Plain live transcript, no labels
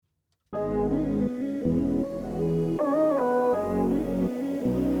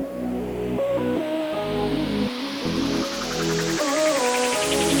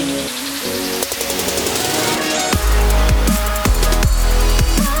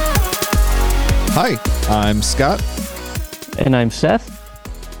Hi, I'm Scott. And I'm Seth.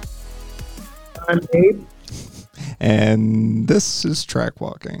 I'm Abe. And this is Track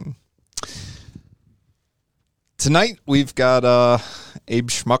Walking. Tonight we've got Abram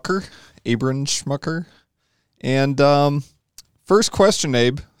Schmucker. And first question,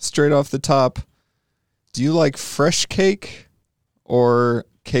 Abe, straight off the top. Do you like fresh cake or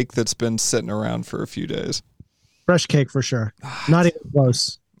cake that's been sitting around for a few days? Fresh cake for sure. Not even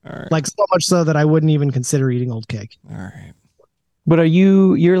close. All right. Like so much so that I wouldn't even consider eating old cake. All right. But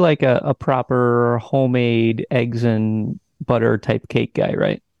you're like a proper homemade eggs and butter type cake guy,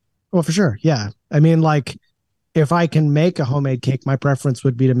 right? Well, for sure. Yeah. I mean, like, if I can make a homemade cake, my preference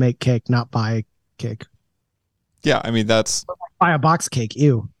would be to make cake, not buy cake. Yeah, I mean, that's... Buy a box cake.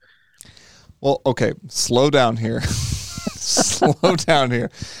 Ew. Well, okay, slow down here. Slow down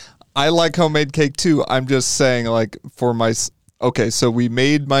here. I like homemade cake too. I'm just saying, like, for my... Okay, so we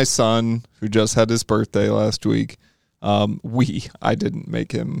made my son, who just had his birthday last week. I didn't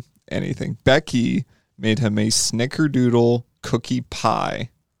make him anything. Becky made him a snickerdoodle cookie pie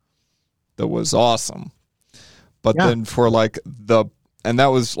that was awesome. But then for like and that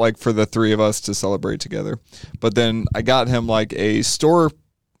was like for the three of us to celebrate together. But then I got him like a store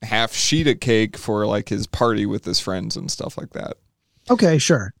half sheet of cake for like his party with his friends and stuff like that. Okay,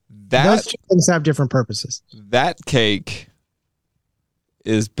 sure. Those two things have different purposes. That cake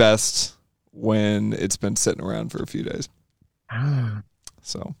is best when it's been sitting around for a few days.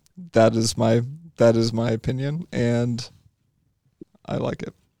 So that is my opinion, and I like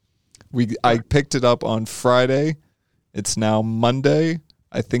it. I picked it up on Friday. It's now Monday.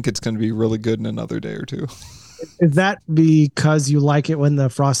 I think it's going to be really good in another day or two. Is that because you like it when the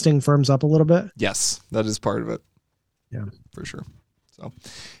frosting firms up a little bit? Yes, that is part of it. Yeah, for sure. So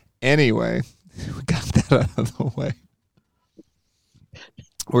anyway, we got that out of the way.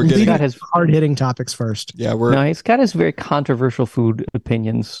 We're getting his hard-hitting topics first. Yeah, he's got his very controversial food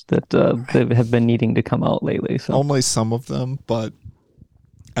opinions that have been needing to come out lately. So only some of them, but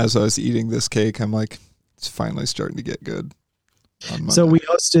as I was eating this cake, I'm like, it's finally starting to get good. So we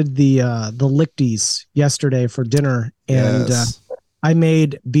hosted the Lichties yesterday for dinner, and I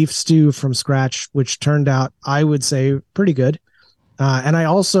made beef stew from scratch, which turned out, I would say, pretty good. And I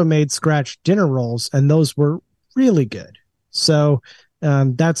also made scratch dinner rolls, and those were really good. So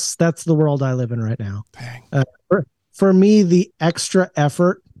that's the world I live in right now. For me, the extra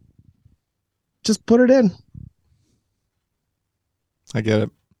effort, just put it in. I get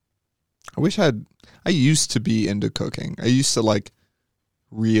it. I used to be into cooking. I used to like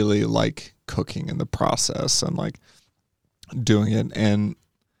really like cooking in the process and like doing it. And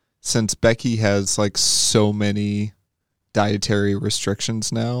since Becky has like so many dietary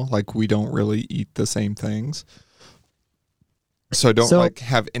restrictions now, like we don't really eat the same things. So I don't like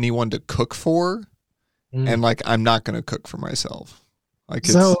have anyone to cook for, and like I'm not going to cook for myself. Like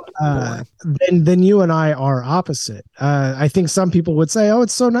then you and I are opposite. I think some people would say, "Oh,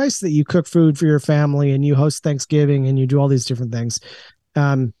 it's so nice that you cook food for your family and you host Thanksgiving and you do all these different things."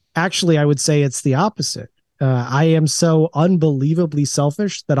 Actually, I would say it's the opposite. I am so unbelievably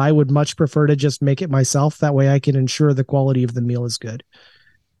selfish that I would much prefer to just make it myself. That way, I can ensure the quality of the meal is good.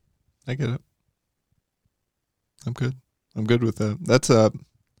 I get it. I'm good. I'm good with that. That's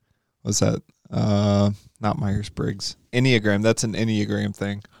what's that? Not Myers-Briggs. Enneagram. That's an Enneagram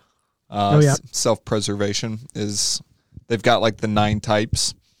thing. Self-preservation is, they've got like the 9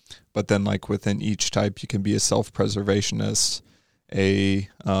 types, but then like within each type, you can be a self-preservationist, a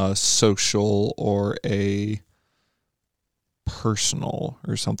social, or a personal,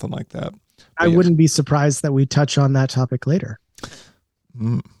 or something like that. I wouldn't be surprised that we touch on that topic later.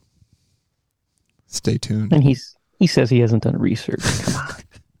 Stay tuned. And he says he hasn't done research. Come on.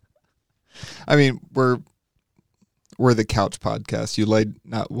 I mean, we're the couch podcast. You laid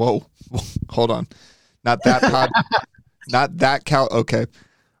hold on. Not that not that couch. Okay.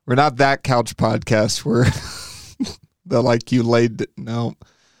 We're not that couch podcast. We're the like you laid no.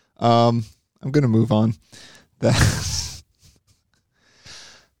 I'm going to move on.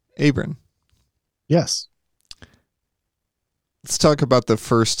 Abram. Yes. Let's talk about the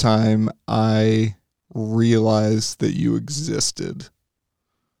first time I realized that you existed.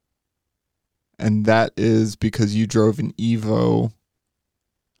 And that is because you drove an Evo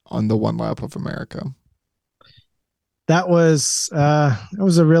on the One Lap of America. That was a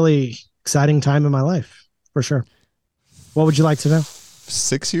really exciting time in my life, for sure. What would you like to know?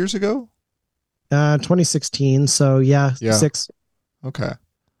 6 years ago? 2016. So yeah. 6. Okay.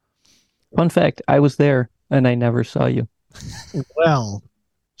 Fun fact, I was there and I never saw you. Well,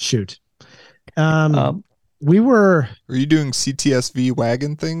 shoot. We were. Were you doing CTSV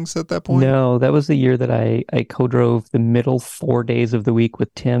wagon things at that point? No, that was the year that I co-drove the middle 4 days of the week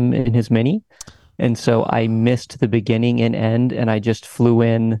with Tim in his Mini. And so I missed the beginning and end, and I just flew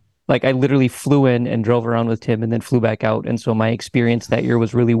in. Like I literally flew in and drove around with Tim and then flew back out. And so my experience that year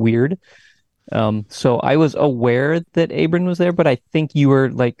was really weird. So I was aware that Abram was there, but I think you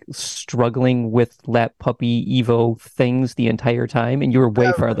were like struggling with lap puppy Evo things the entire time, and you were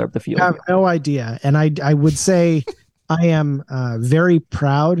way farther up the field. I have no idea. And I would say I am very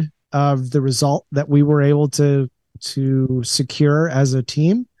proud of the result that we were able to secure as a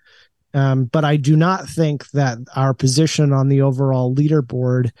team. But I do not think that our position on the overall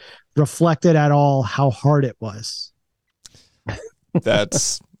leaderboard reflected at all how hard it was.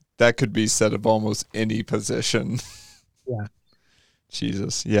 That could be said of almost any position. Yeah.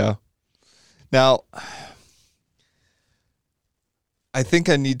 Jesus. Yeah. Now, I think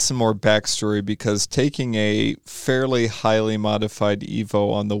I need some more backstory, because taking a fairly highly modified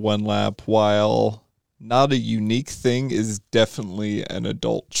Evo on the one lap, while not a unique thing, is definitely an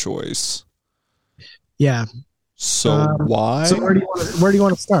adult choice. Yeah. So why? So where do you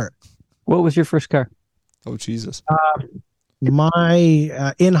want to start? What was your first car? Oh, Jesus. In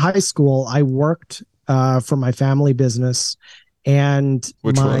high school, I worked for my family business, and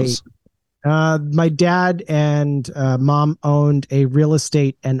my dad and mom owned a real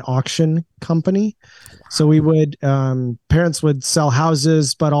estate and auction company. So we would parents would sell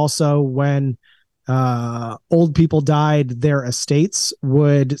houses, but also when old people died, their estates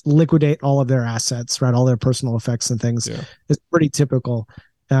would liquidate all of their assets, right? All their personal effects and things. Yeah. It's pretty typical.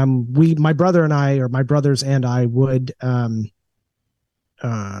 My brother and I, or my brothers and I, would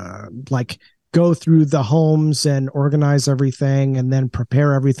like go through the homes and organize everything and then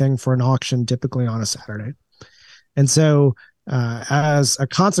prepare everything for an auction, typically on a Saturday. And so as a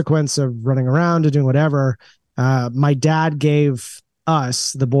consequence of running around and doing whatever, my dad gave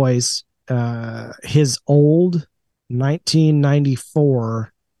us, the boys, his old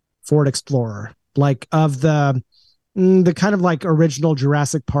 1994 Ford Explorer, like of the kind of like original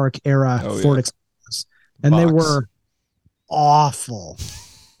Jurassic Park era Ford Explorers. And they were awful.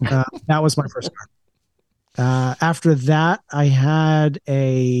 That was my first car. After that, I had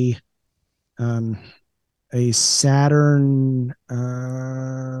a Saturn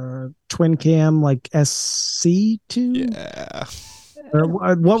twin cam, like SC2. Yeah. Or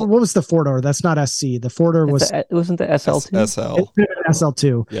what was the four door? That's not SC. The four door was wasn't the SL2.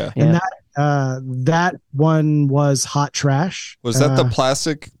 SL2. Yeah. And that one was hot trash. Was that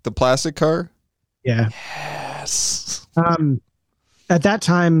the plastic car? Yeah. Yes. At that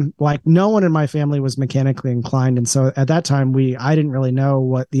time, like, no one in my family was mechanically inclined, and so at that time I didn't really know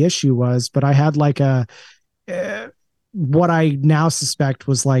what the issue was, but I had like what I now suspect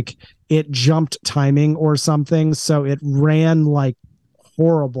was like it jumped timing or something, so it ran like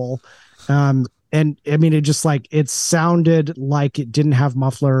horrible. And I mean, it just like, it sounded like it didn't have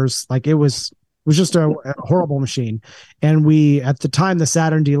mufflers. Like it was just a horrible machine. And at the time, the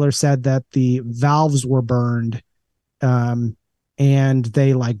Saturn dealer said that the valves were burned. And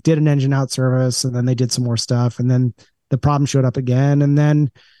they like did an engine out service, and then they did some more stuff, and then the problem showed up again. And then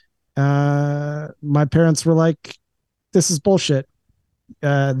my parents were like, this is bullshit.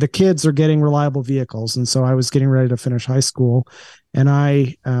 The kids are getting reliable vehicles. And so I was getting ready to finish high school, and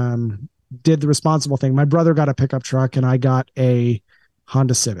I did the responsible thing. My brother got a pickup truck, and I got a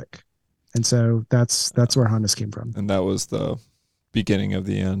Honda Civic. And so that's where Hondas came from. And that was the beginning of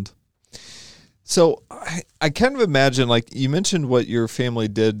the end. So I kind of imagine, like you mentioned what your family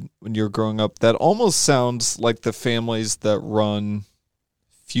did when you were growing up, that almost sounds like the families that run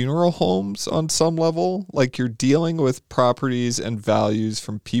funeral homes on some level. Like you're dealing with properties and values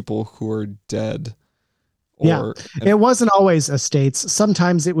from people who are dead. It wasn't always estates.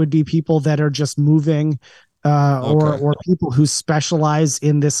 Sometimes it would be people that are just moving, or people who specialize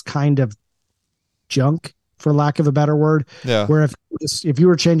in this kind of junk, for lack of a better word. Yeah. Where if you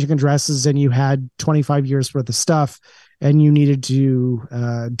were changing addresses and you had 25 years worth of stuff and you needed to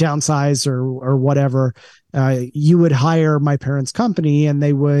downsize or whatever, you would hire my parents' company, and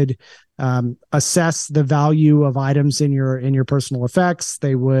they would assess the value of items in your personal effects.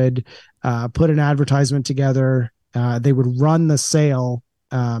 They would put an advertisement together. They would run the sale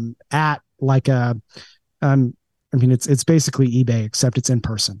at like I mean, it's basically eBay, except it's in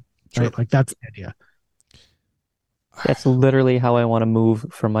person, right? Sure. Like that's the idea. That's literally how I want to move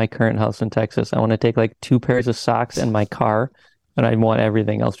from my current house in Texas. I want to take like 2 pairs of socks and my car, and I want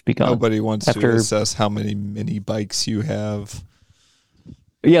everything else to be gone. Nobody wants to assess how many mini bikes you have.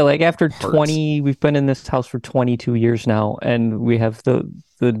 Yeah, like after hurts. 20, we've been in this house for 22 years now, and we have the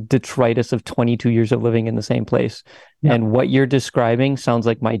detritus of 22 years of living in the same place. Yeah. And what you're describing sounds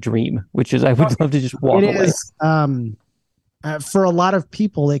like my dream, which is I would love to just walk It away. is, for a lot of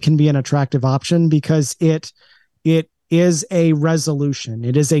people, it can be an attractive option because it is a resolution.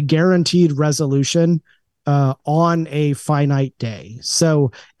 It is a guaranteed resolution on a finite day.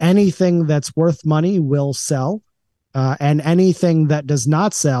 So anything that's worth money will sell, and anything that does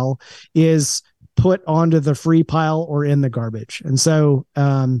not sell is put onto the free pile or in the garbage. And so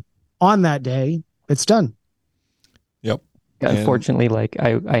on that day, it's done. Yep. Unfortunately, like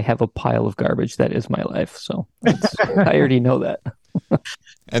I have a pile of garbage that is my life, so I already know that.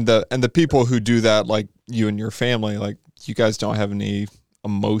 And the people who do that, like you and your family, like you guys don't have any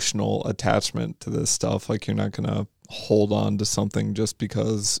emotional attachment to this stuff. Like you're not gonna hold on to something just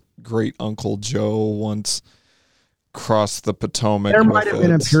because great Uncle Joe once crossed the Potomac. There might have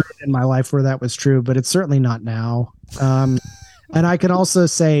been a period in my life where that was true, but it's certainly not now. And I can also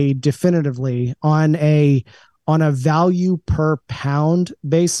say definitively on a value per pound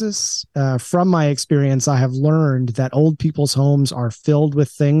basis, from my experience, I have learned that old people's homes are filled with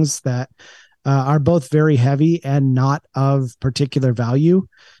things that are both very heavy and not of particular value.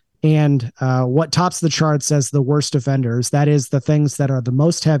 And what tops the charts as the worst offenders, that is the things that are the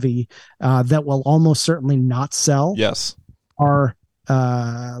most heavy, that will almost certainly not sell. Yes. Are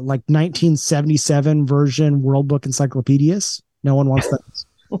like 1977 version World Book encyclopedias. No one wants those.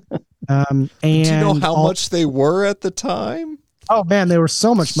 And do you know how much they were at the time? Oh man, they were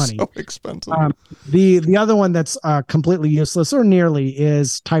so much money. So expensive. The other one that's completely useless or nearly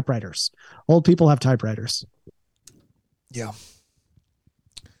is typewriters. Old people have typewriters. Yeah.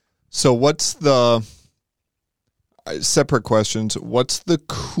 So what's the separate questions? What's the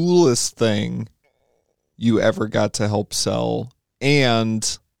coolest thing you ever got to help sell?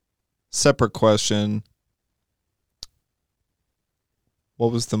 And separate question,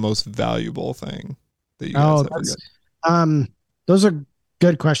 what was the most valuable thing that you guys ever got? Those are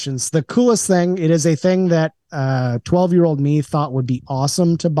good questions. The coolest thing, it is a thing that 12-year-old me thought would be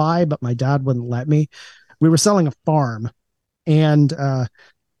awesome to buy, but my dad wouldn't let me. We were selling a farm, and on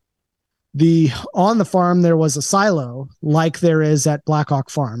the farm there was a silo like there is at Blackhawk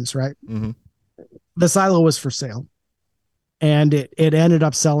Farms, right? Mm-hmm. The silo was for sale, and it ended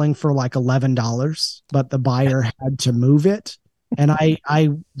up selling for like $11, but the buyer had to move it. And I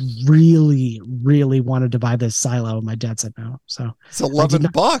really, really wanted to buy this silo. My dad said no. So it's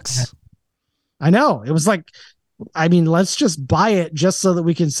 $11. I know. It was like, I mean, let's just buy it just so that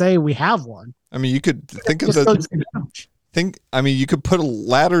we can say we have one. I mean, you could think of you could put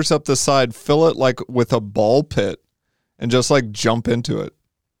ladders up the side, fill it like with a ball pit, and just like jump into it.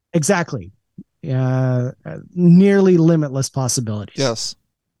 Exactly. Nearly limitless possibilities. Yes.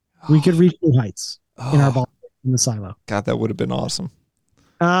 We could reach new heights in our ball pit in the silo. God, that would have been awesome.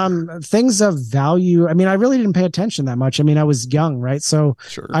 Things of value. I mean, I really didn't pay attention that much. I mean, I was young, right? So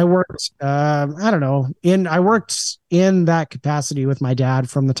sure. I worked, I don't know, I worked in that capacity with my dad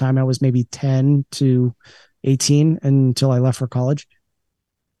from the time I was maybe 10 to 18 until I left for college.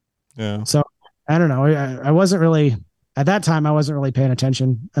 Yeah. So I don't know. I wasn't really, at that time, I wasn't really paying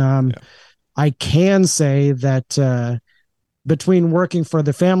attention. I can say that between working for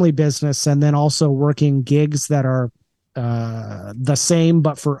the family business and then also working gigs that are the same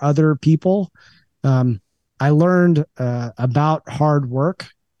but for other people, I learned about hard work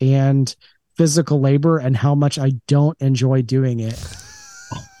and physical labor and how much I don't enjoy doing it.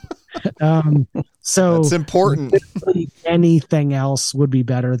 So it's important. Anything else would be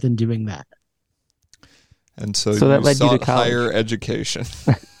better than doing that. And so that led you to college. Higher education.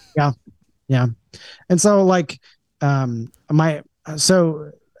 Yeah. And so like, I'm not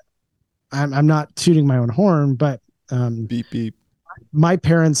tooting my own horn, but beep, beep. My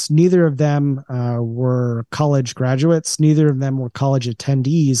parents, neither of them were college graduates. Neither of them were college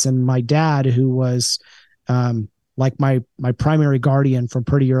attendees. And my dad, who was like my primary guardian from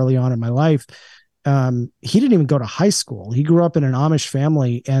pretty early on in my life, he didn't even go to high school. He grew up in an Amish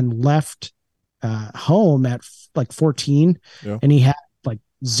family and left home at like 14. Yeah. And he had like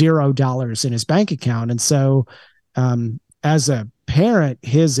 $0 in his bank account. And so as a parent,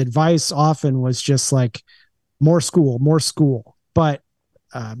 his advice often was just like, more school. But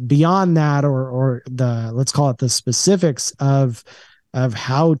beyond that, or the, let's call it the specifics of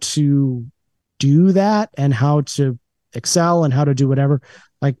how to do that and how to excel and how to do whatever.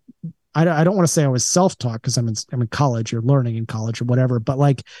 Like, I don't want to say I was self-taught because I'm in college, you're learning in college or whatever, but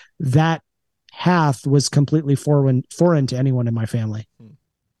like that path was completely foreign to anyone in my family.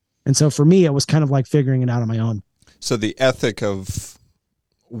 And so for me, it was kind of like figuring it out on my own. So the ethic of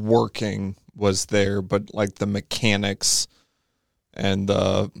working was there, but like the mechanics and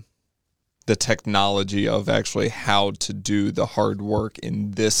the technology of actually how to do the hard work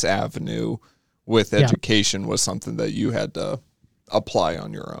in this avenue with education was something that you had to apply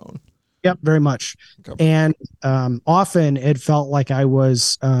on your own. Yep, very much. Okay. And often it felt like I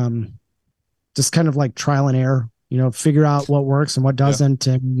was just kind of like trial and error, figure out what works and what doesn't.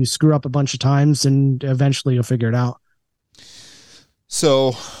 Yeah. And you screw up a bunch of times and eventually you'll figure it out.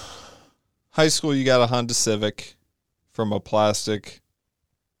 So high school, you got a Honda Civic from a plastic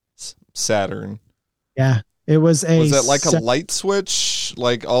Saturn. Yeah, it was Was it like a light switch?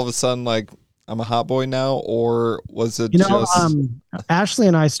 Like all of a sudden, like I'm a hot boy now, or was it Ashley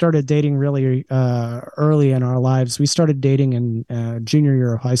and I started dating really early in our lives. We started dating in junior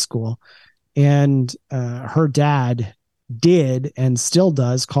year of high school, and her dad did and still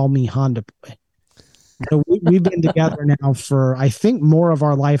does call me Honda Boy. So we've been together now for, I think, more of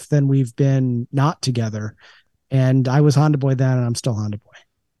our life than we've been not together. And I was Honda Boy then, and I'm still Honda Boy.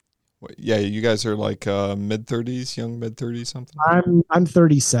 Yeah, you guys are like mid-30s, young mid-30s, something? I'm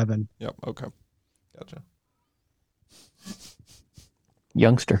 37. Yep, okay. Gotcha.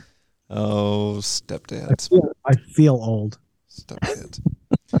 Youngster. Oh, stepdads. I feel old. Stepdads.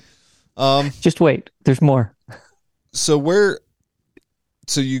 Just wait. There's more. So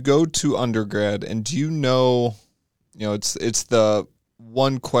you go to undergrad, and do you know, it's the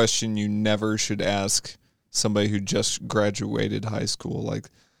one question you never should ask somebody who just graduated high school, like,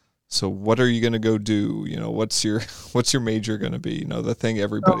 so what are you going to go do? What's your major going to be? The thing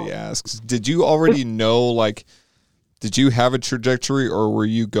everybody asks. Did you already know, like, did you have a trajectory, or were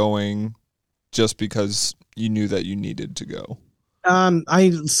you going just because you knew that you needed to go?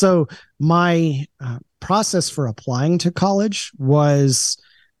 So my process for applying to college was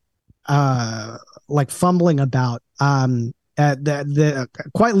like fumbling about.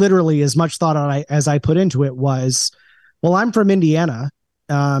 Quite literally, as much thought as I put into it was, well, I'm from Indiana.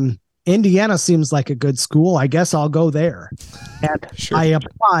 Indiana seems like a good school. I guess I'll go there. And sure. I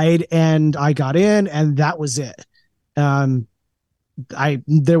applied and I got in, and that was it.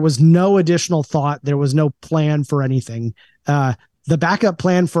 There was no additional thought. There was no plan for anything. The backup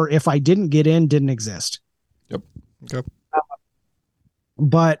plan for if I didn't get in didn't exist. Yep. Okay.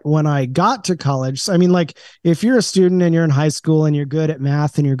 But when I got to college, I mean, like, if you're a student and you're in high school and you're good at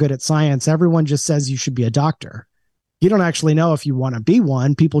math and you're good at science, everyone just says you should be a doctor. You don't actually know if you want to be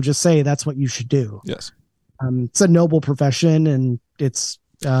one. People just say that's what you should do. Yes. It's a noble profession, and it's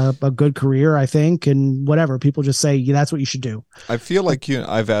a good career, I think, and whatever. People just say that's what you should do. I feel like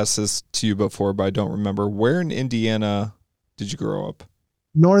I've asked this to you before, but I don't remember. Where in Indiana did you grow up?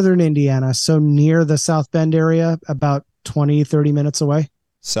 Northern Indiana, so near the South Bend area, about 20, 30 minutes away.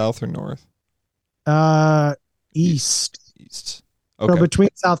 South or north? East. East. Okay. So between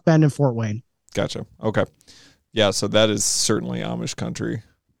South Bend and Fort Wayne. Gotcha. Okay. Yeah, so that is certainly Amish country.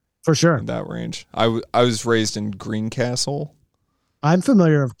 For sure. In that range. I was raised in Greencastle. I'm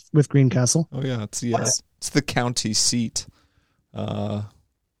familiar with Greencastle. Oh, yeah. It's the county seat. And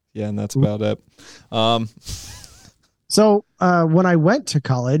that's about it. So when I went to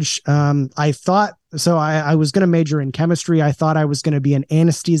college, I thought, I was going to major in chemistry. I thought I was going to be an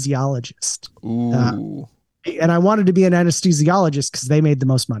anesthesiologist. Ooh. And I wanted to be an anesthesiologist because they made the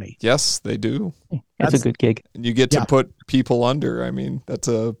most money. Yes, they do. That's a good gig. And you get to put people under. I mean, it's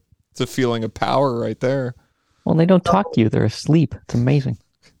a feeling of power right there. Well, they don't talk to you. They're asleep. It's amazing.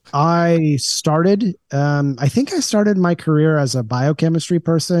 I started, I think I started my career as a biochemistry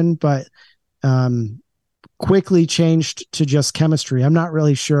person, but quickly changed to just chemistry. I'm not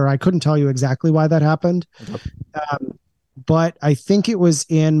really sure. I couldn't tell you exactly why that happened. Okay. But I think it was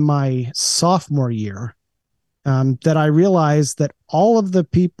in my sophomore year that I realized that all of the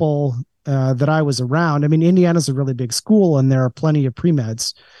people that I was around, I mean, Indiana's a really big school and there are plenty of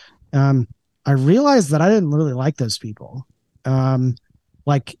pre-meds. I realized that I didn't really like those people.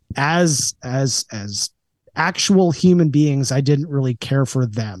 Like as actual human beings, I didn't really care for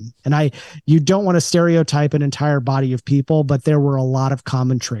them. And you don't want to stereotype an entire body of people, but there were a lot of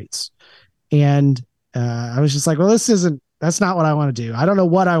common traits. And I was just like, well, that's not what I want to do. I don't know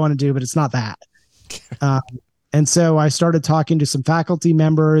what I want to do, but it's not that. And so I started talking to some faculty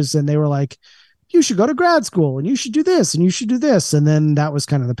members, and they were like, you should go to grad school and you should do this and you should do this. And then that was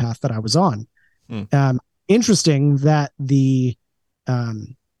kind of the path that I was on. Interesting that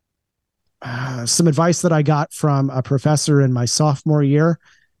some advice that I got from a professor in my sophomore year,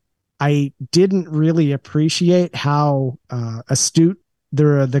 I didn't really appreciate how astute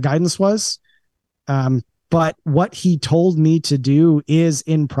the guidance was. But what he told me to do is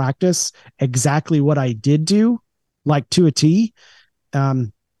in practice exactly what I did do, like to a T.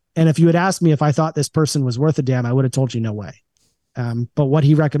 And if you had asked me if I thought this person was worth a damn, I would have told you no way. But what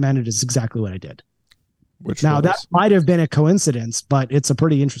he recommended is exactly what I did. That might have been a coincidence, but it's a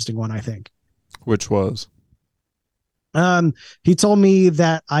pretty interesting one, I think. Which was? He told me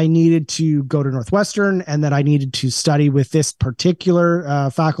that I needed to go to Northwestern and that I needed to study with this particular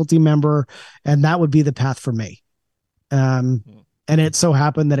faculty member, and that would be the path for me. And it so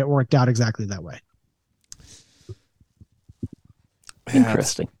happened that it worked out exactly that way.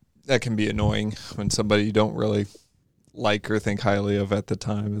 Interesting. That can be annoying when somebody you don't really like or think highly of at the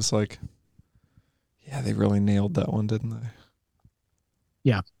time is like, yeah, they really nailed that one, didn't they?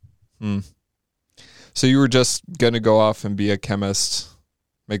 Yeah. So you were just going to go off and be a chemist,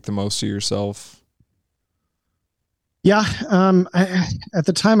 make the most of yourself? Yeah. At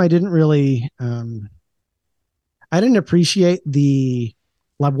the time, I didn't really, I didn't appreciate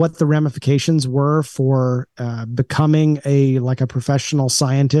what the ramifications were for becoming a professional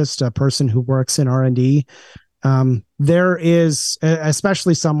scientist, a person who works in R&D. There is,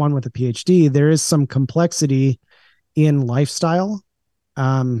 especially someone with a PhD, there is some complexity in lifestyle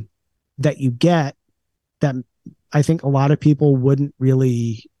that you get that I think a lot of people wouldn't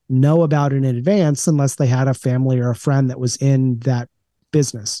really know about in advance unless they had a family or a friend that was in that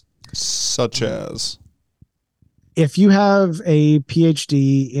business. Such as? If you have a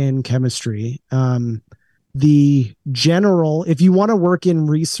PhD in chemistry, if you want to work in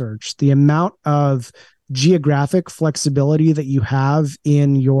research, the amount of geographic flexibility that you have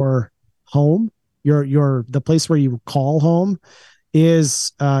in your home, the place where you call home,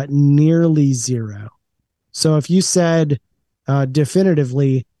 is nearly zero. So if you said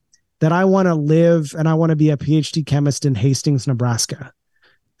definitively that I want to live and I want to be a PhD chemist in Hastings, Nebraska,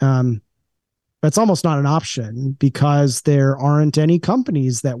 that's almost not an option because there aren't any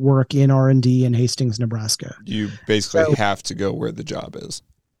companies that work in R&D in Hastings, Nebraska. You basically have to go where the job is.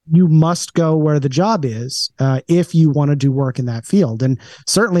 You must go where the job is if you want to do work in that field. And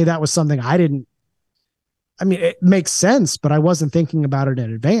certainly that was something it makes sense, but I wasn't thinking about it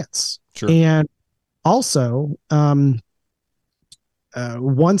in advance. Sure. And also,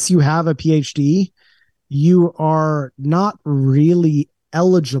 once you have a PhD, you are not really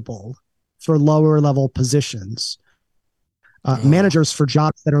eligible for lower level positions. Managers for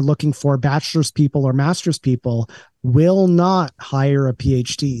jobs that are looking for bachelor's people or master's people will not hire a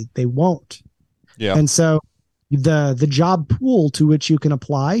PhD. They won't. Yeah. And so the job pool to which you can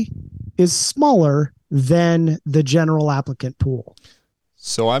apply is smaller than the general applicant pool.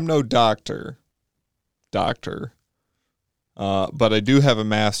 So I'm no doctor, but I do have a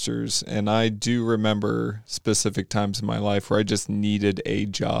master's, and I do remember specific times in my life where I just needed a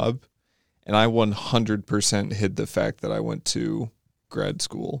job. And I 100% hid the fact that I went to grad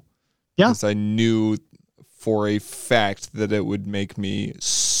school. Yeah. Because I knew for a fact that it would make me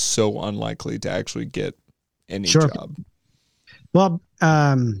so unlikely to actually get any job. Well,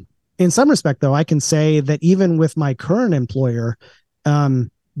 in some respect, though, I can say that even with my current employer,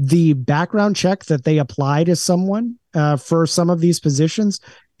 the background check that they apply to someone for some of these positions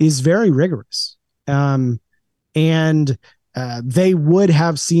is very rigorous. And they would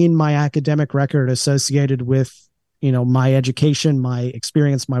have seen my academic record associated with, my education, my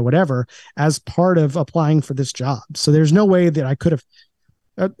experience, my whatever, as part of applying for this job. So there's no way that I could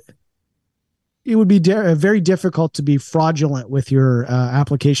have. It would be very difficult to be fraudulent with your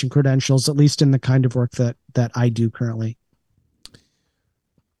application credentials, at least in the kind of work that I do currently.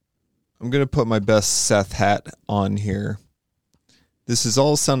 I'm going to put my best Seth hat on here. This is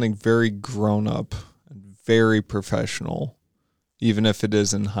all sounding very grown up and very professional, even if it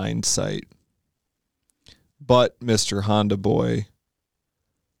is in hindsight. But, Mr. Honda Boy,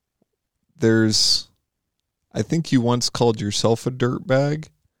 I think you once called yourself a dirtbag.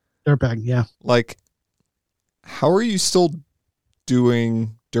 Dirtbag, yeah. Like, how are you still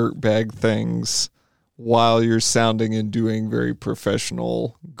doing dirtbag things while you're sounding and doing very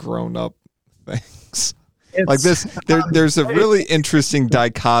professional, grown-up things? Like this, there's a really interesting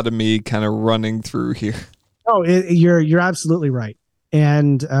dichotomy kind of running through here. Oh, you're absolutely right.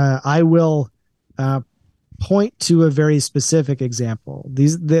 And I will point to a very specific example.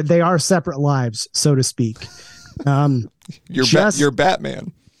 They are separate lives, so to speak. You're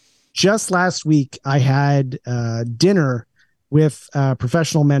Batman. Just last week, I had dinner with a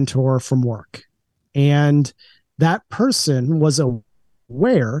professional mentor from work. And that person was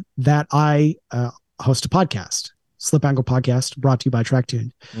aware that I host a podcast, Slip Angle Podcast, brought to you by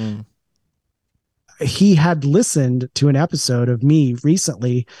TrackTuned. He had listened to an episode of me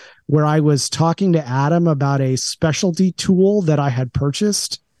recently where I was talking to Adam about a specialty tool that I had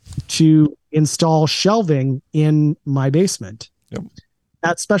purchased to install shelving in my basement. Yep.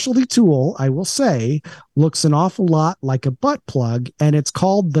 That specialty tool, I will say, looks an awful lot like a butt plug, and it's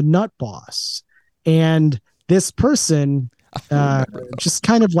called the Nut Boss. And this person just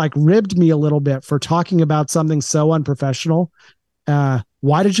kind of like ribbed me a little bit for talking about something so unprofessional.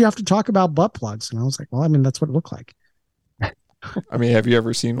 Why did you have to talk about butt plugs? And I was like, well, I mean, that's what it looked like. I mean, have you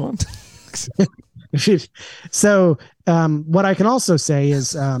ever seen one? So what I can also say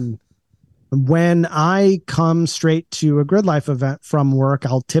is when I come straight to a Grid Life event from work,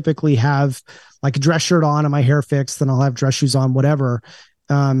 I'll typically have like a dress shirt on and my hair fixed, then I'll have dress shoes on, whatever.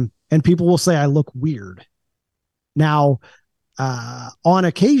 And people will say I look weird. Now, on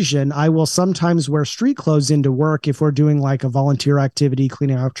occasion, I will sometimes wear street clothes into work if we're doing like a volunteer activity,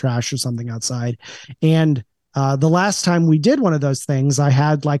 cleaning out trash or something outside. And the last time we did one of those things, I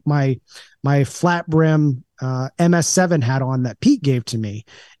had like my flat brim MS7 hat on that Pete gave to me.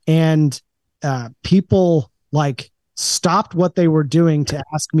 And people like stopped what they were doing to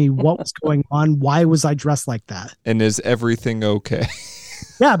ask me what was going on. Why was I dressed like that? And is everything okay?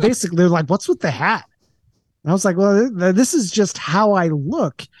 Yeah, basically they're like, what's with the hat? And I was like, well, this is just how I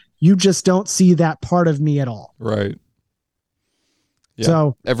look. You just don't see that part of me at all. Right. Yeah.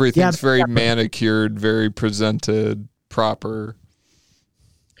 So everything's very manicured, very presented, proper.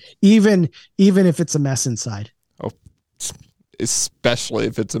 Even if it's a mess inside. Oh, especially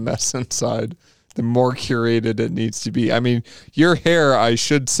if it's a mess inside, the more curated it needs to be. I mean, your hair, I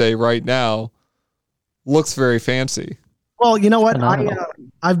should say right now, looks very fancy. Well, you know what?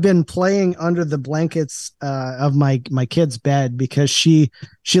 I've been playing under the blankets of my kid's bed because she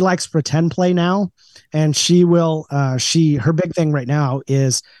likes pretend play now, and she will her big thing right now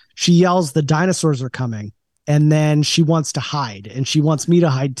is she yells the dinosaurs are coming, and then she wants to hide, and she wants me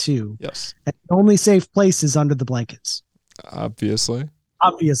to hide too. Yes. And the only safe place is under the blankets. Obviously.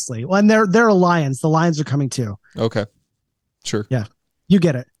 Well, and they're lions. The lions are coming too. Okay. Sure. Yeah. You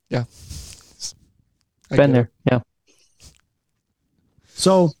get it. Yeah. Been there. Yeah.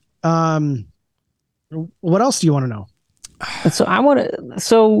 So, what else do you want to know?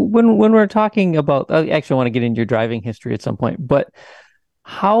 So when we're talking about, I actually want to get into your driving history at some point, but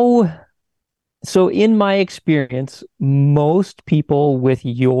so in my experience, most people with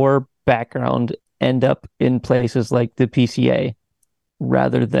your background end up in places like the PCA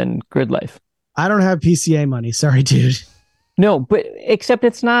rather than Grid Life. I don't have PCA money. Sorry, dude. No, but except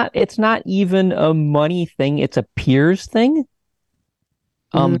it's not even a money thing. It's a peers thing.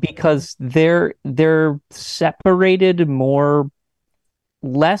 Because they're separated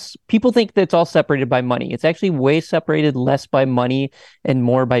less. People think that it's all separated by money. It's actually way separated less by money and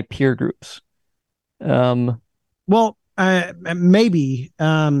more by peer groups. Well, maybe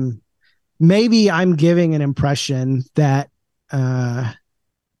I'm giving an impression that I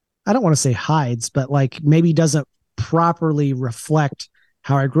don't want to say hides, but like maybe doesn't properly reflect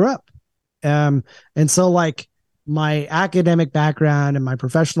how I grew up. And so like my academic background and my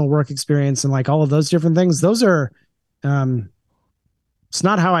professional work experience and like all of those different things, those are, it's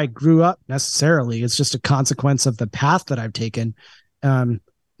not how I grew up necessarily. It's just a consequence of the path that I've taken.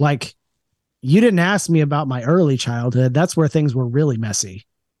 Like you didn't ask me about my early childhood. That's where things were really messy.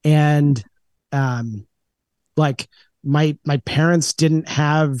 And, like my parents didn't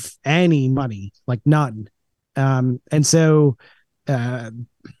have any money, like none. And so,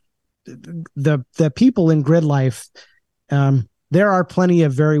 the people in Grid Life, there are plenty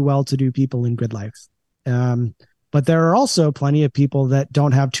of very well-to-do people in Grid Life. But there are also plenty of people that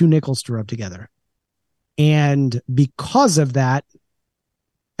don't have two nickels to rub together. And because of that,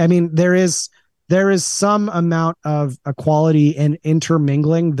 I mean, there is some amount of equality and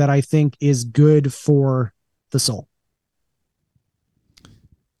intermingling that I think is good for the soul.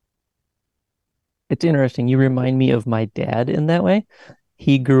 It's interesting. You remind me of my dad in that way.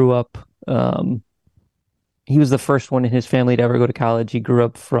 He grew up, he was the first one in his family to ever go to college. He grew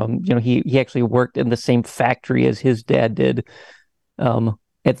up from, he actually worked in the same factory as his dad did,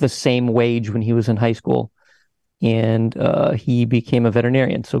 at the same wage when he was in high school. And he became a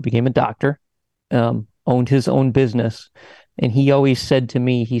veterinarian, so became a doctor, owned his own business. And he always said to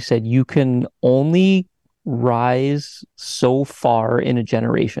me, he said, you can only rise so far in a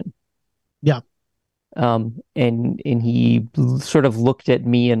generation. Yeah. And he sort of looked at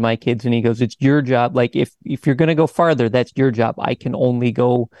me and my kids and he goes, it's your job. Like if you're going to go farther, that's your job. I can only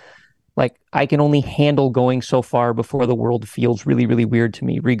handle going so far before the world feels really, really weird to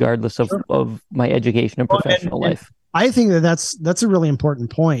me, regardless of my education and professional life. I think that's a really important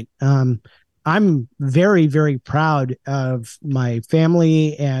point. I'm very, very proud of my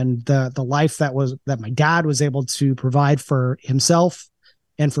family and the life that my dad was able to provide for himself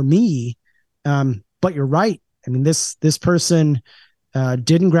and for me. But you're right. I mean, this person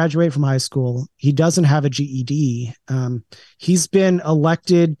didn't graduate from high school. He doesn't have a GED. He's been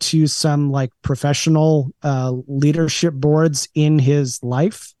elected to some like professional leadership boards in his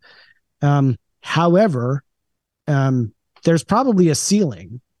life. However, there's probably a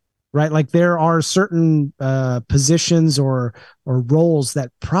ceiling, right? Like there are certain positions or roles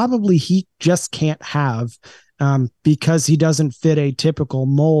that probably he just can't have because he doesn't fit a typical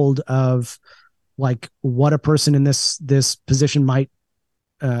mold of like what a person in this position might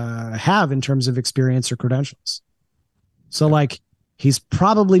have in terms of experience or credentials. So like he's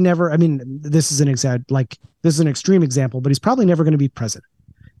probably never, I mean, this is an extreme example, but he's probably never going to be president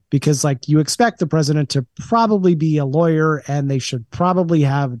because like you expect the president to probably be a lawyer and they should probably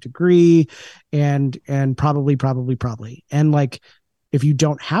have a degree and probably. And like, if you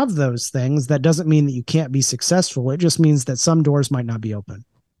don't have those things, that doesn't mean that you can't be successful. It just means that some doors might not be open.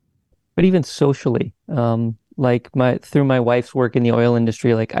 But even socially, like through my wife's work in the oil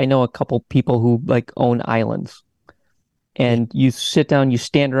industry, like I know a couple people who like own islands, and you sit down, you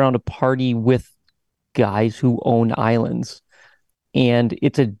stand around a party with guys who own islands, and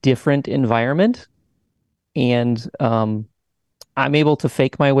it's a different environment. And I'm able to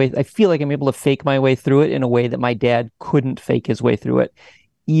fake my way. I feel like I'm able to fake my way through it in a way that my dad couldn't fake his way through it,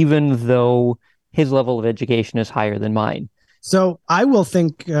 even though his level of education is higher than mine. So I will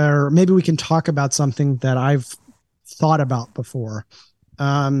think, or maybe we can talk about something that I've thought about before.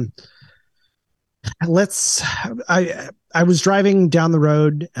 I was driving down the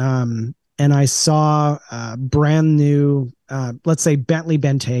road and I saw a brand new, let's say Bentley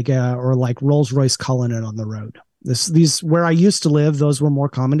Bentayga or like Rolls-Royce Cullinan on the road. These where I used to live, those were more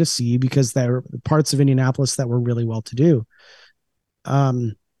common to see because they're parts of Indianapolis that were really well to do.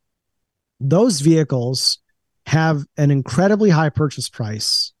 Those vehicles have an incredibly high purchase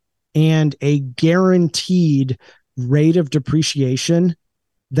price and a guaranteed rate of depreciation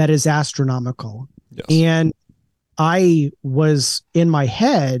that is astronomical. Yes. And I was in my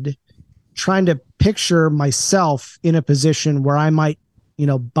head trying to picture myself in a position where I might,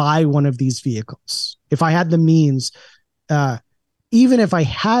 buy one of these vehicles. If I had the means, even if I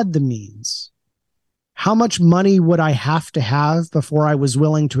had the means, how much money would I have to have before I was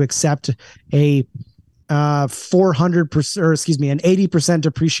willing to accept a 400%, or excuse me, an 80%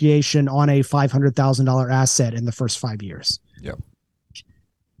 depreciation on a $500,000 asset in the first 5 years? Yep.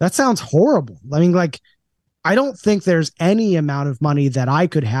 That sounds horrible. I mean, like, I don't think there's any amount of money that I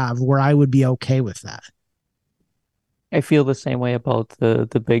could have where I would be okay with that. I feel the same way about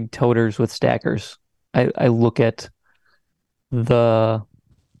the big toters with stackers. I look at those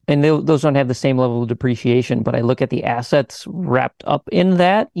don't have the same level of depreciation, but I look at the assets wrapped up in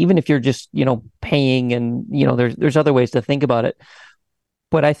that, even if you're just, paying and, there's other ways to think about it.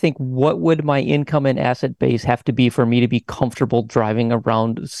 But I think what would my income and asset base have to be for me to be comfortable driving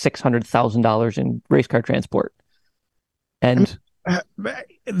around $600,000 in race car transport? And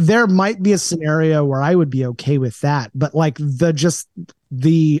there might be a scenario where I would be okay with that, but like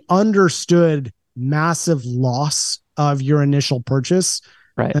the understood massive loss of your initial purchase,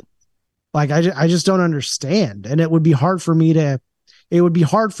 right? Like I just don't understand, and it would be hard for me to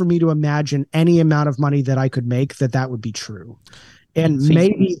imagine any amount of money that I could make that would be true. And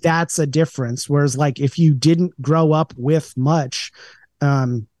maybe that's a difference. Whereas like if you didn't grow up with much,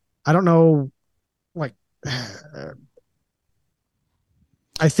 I don't know, like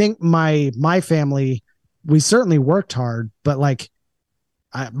I think my family, we certainly worked hard, but like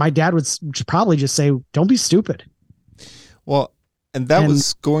my dad would probably just say, don't be stupid. Well, and that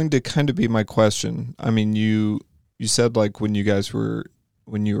was going to kind of be my question. I mean, you said like when you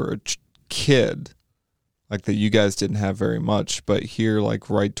were a kid, like that you guys didn't have very much, but here, like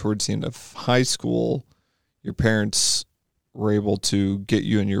right towards the end of high school, your parents were able to get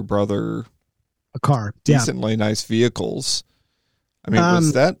you and your brother a car, decently nice vehicles. I mean,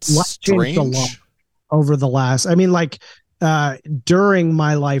 was that strange? Over the last, I mean, like during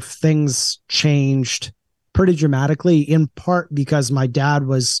my life, things changed pretty dramatically, in part because my dad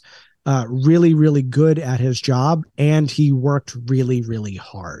was really, really good at his job and he worked really, really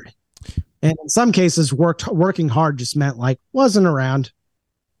hard. And in some cases, working hard just meant like wasn't around.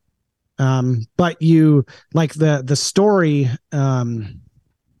 But you like the story. The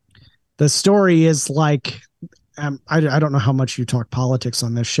story is like I don't know how much you talk politics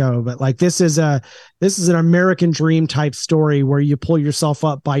on this show, but like this is an American dream type story where you pull yourself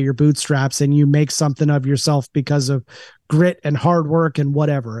up by your bootstraps and you make something of yourself because of grit and hard work and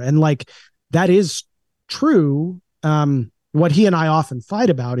whatever. And like that is true. What he and I often fight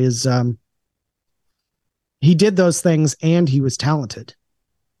about is he did those things and he was talented.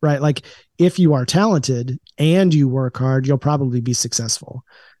 right? Like if you are talented and you work hard, you'll probably be successful.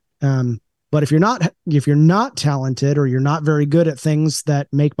 But if you're not talented or you're not very good at things that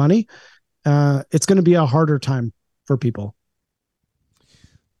make money, it's going to be a harder time for people.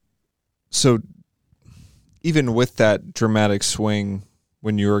 So even with that dramatic swing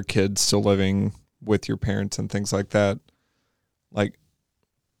when you were a kid still living with your parents and things like that, like,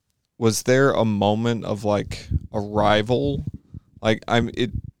 was there a moment of like a rival? Like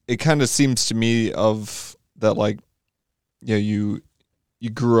it kind of seems to me of that, like, you know, you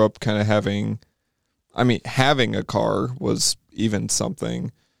grew up kind of having a car was even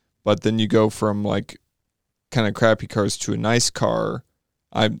something, but then you go from like kind of crappy cars to a nice car.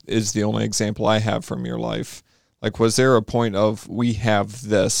 Is the only example I have from your life. Like, was there a point of we have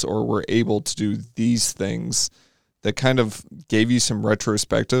this or we're able to do these things that kind of gave you some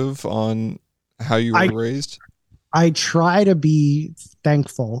retrospective on how you were raised? I try to be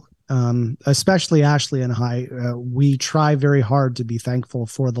thankful, especially Ashley and I. We try very hard to be thankful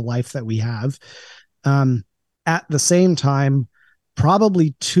for the life that we have. At the same time,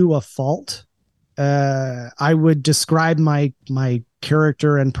 probably to a fault, I would describe my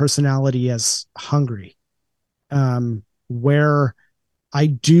character and personality as hungry, where I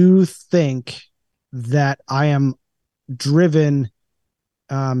do think that I am driven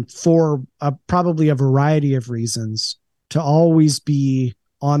for probably a variety of reasons to always be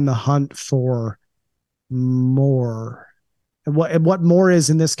on the hunt for more. And what more is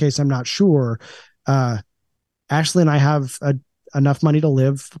in this case, I'm not sure. Ashley and I have enough money to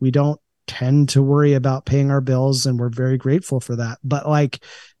live. We don't tend to worry about paying our bills, and we're very grateful for that. But like,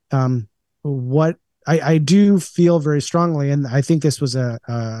 what I do feel very strongly, and I think this was a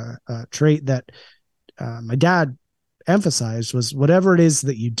trait that my dad emphasized, was whatever it is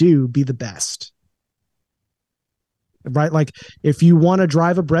that you do, be the best. Right? Like if you want to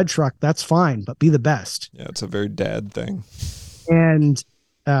drive a bread truck, that's fine, but be the best. Yeah, it's a very dad thing. And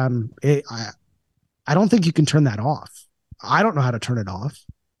I don't think you can turn that off. I don't know how to turn it off.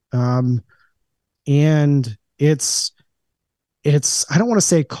 And it's I don't want to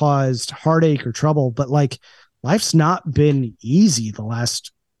say caused heartache or trouble, but like life's not been easy the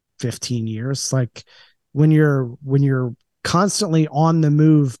last 15 years. Like when you're constantly on the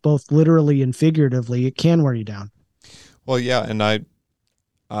move, both literally and figuratively, it can wear you down. Well, yeah, and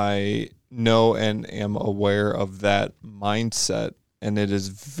I know and am aware of that mindset, and it is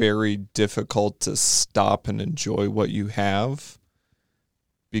very difficult to stop and enjoy what you have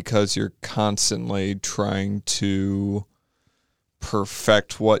because you're constantly trying to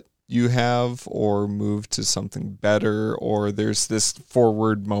perfect what you have or move to something better, or there's this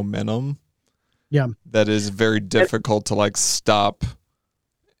forward momentum. Yeah. That is very difficult to like stop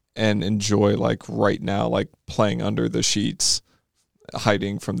and enjoy, like right now, like playing under the sheets,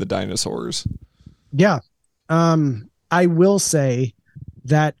 hiding from the dinosaurs. Yeah. I will say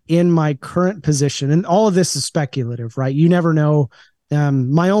that in my current position, and all of this is speculative, right? You never know.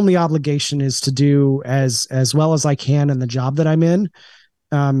 My only obligation is to do as well as I can in the job that I'm in.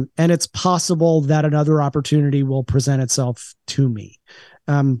 And it's possible that another opportunity will present itself to me.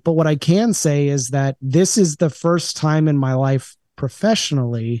 But what I can say is that this is the first time in my life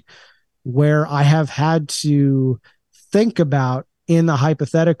professionally where I have had to think about, in the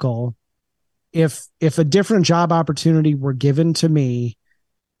hypothetical, if a different job opportunity were given to me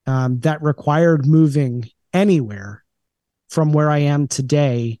that required moving anywhere from where I am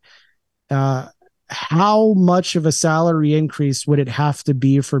today, how much of a salary increase would it have to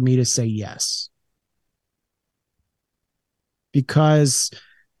be for me to say yes? Because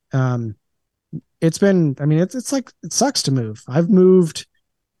it's been, I mean, it's like, it sucks to move. I've moved,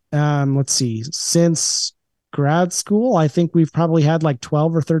 let's see, since grad school, I think we've probably had like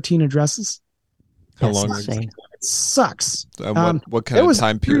 12 or 13 addresses. How long? It sucks. What kind of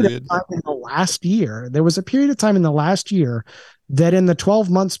time period? In the last year, there was a period of time in the last year that in the 12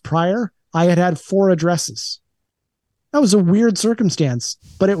 months prior, I had 4 addresses. That was a weird circumstance,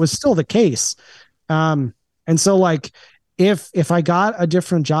 but it was still the case. And so like, if I got a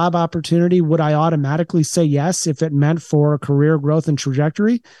different job opportunity, would I automatically say yes if it meant for career growth and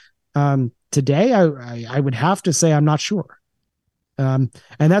trajectory? Today, I would have to say I'm not sure. And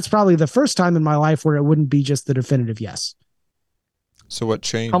that's probably the first time in my life where it wouldn't be just the definitive yes. So what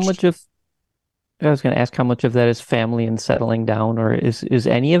changed? I was going to ask how much of that is family and settling down, or is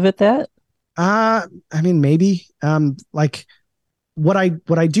any of it that? I mean, maybe. Like what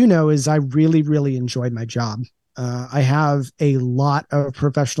I do know is I really, really enjoyed my job. I have a lot of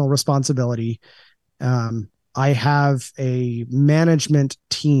professional responsibility. I have a management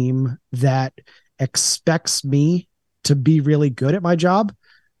team that expects me to be really good at my job.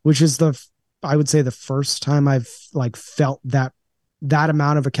 which is I would say the first time I've like felt that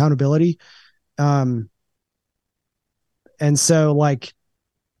amount of accountability. And so like,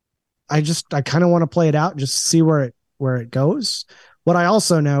 I kind of want to play it out and just see where it goes. What I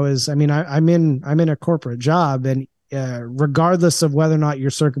also know is, I mean, I'm in a corporate job, and regardless of whether or not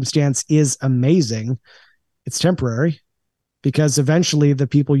your circumstance is amazing, it's temporary, because eventually the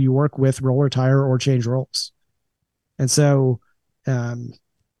people you work with will retire or change roles. And so,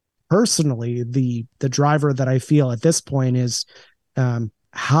 personally, the driver that I feel at this point is,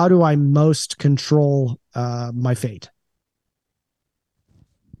 how do I most control my fate?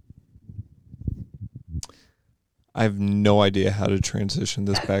 I have no idea how to transition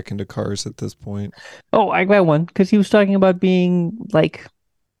this back into cars at this point. Oh, I got one, because he was talking about being like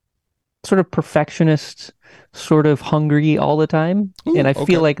sort of perfectionist, sort of hungry all the time. Ooh, and I okay.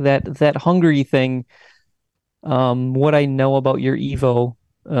 feel like that hungry thing, what I know about your Evo,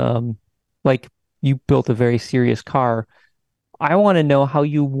 like you built a very serious car. I want to know how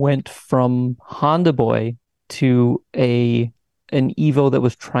you went from Honda Boy to an Evo that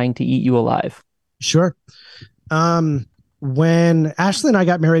was trying to eat you alive. Sure. When Ashley and I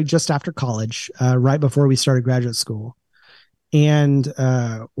got married just after college, right before we started graduate school, and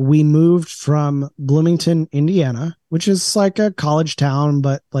we moved from Bloomington, Indiana, which is like a college town,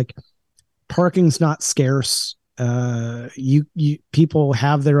 but like parking's not scarce. You people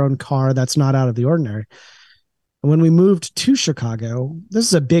have their own car. That's not out of the ordinary. And when we moved to Chicago, this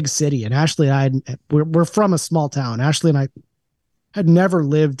is a big city, and Ashley and I, we're from a small town. Ashley and I had never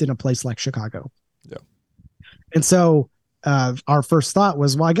lived in a place like Chicago. Yeah. And so our first thought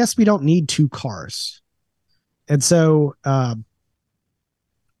was, well, I guess we don't need two cars. And so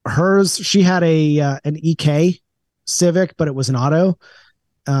she had an EK Civic, but it was an auto.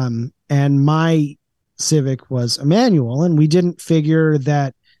 And my Civic was a manual, and we didn't figure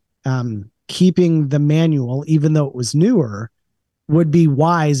that keeping the manual, even though it was newer, would be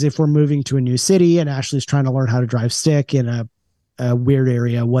wise if we're moving to a new city and Ashley's trying to learn how to drive stick in a weird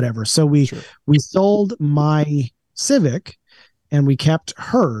area, whatever. So we sold my Civic and we kept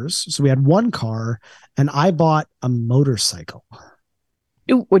hers. So we had one car, and I bought a motorcycle.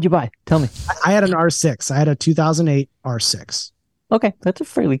 Ooh, what'd you buy? Tell me. I had an R6. I had a 2008 R6. Okay, that's a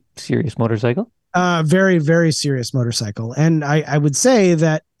fairly serious motorcycle. Very, very serious motorcycle. And I would say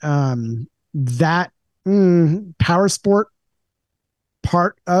that power sport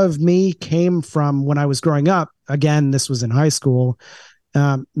part of me came from when I was growing up. Again, this was in high school.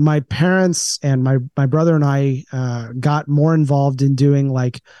 My parents and my brother and I got more involved in doing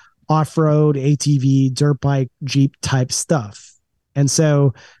like off-road, ATV, dirt bike, Jeep type stuff. And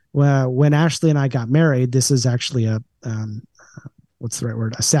so when Ashley and I got married, this is actually a what's the right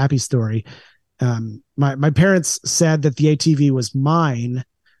word? A sappy story. My parents said that the ATV was mine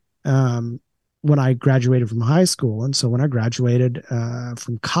when I graduated from high school. And so when I graduated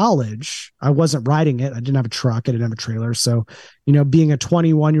from college, I wasn't riding it. I didn't have a truck. I didn't have a trailer. So, being a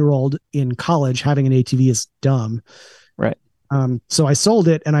 21-year-old in college, having an ATV is dumb. Right. So I sold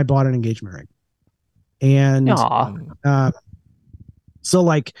it and I bought an engagement ring. And so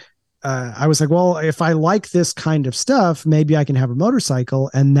like, I was like, well, if I like this kind of stuff, maybe I can have a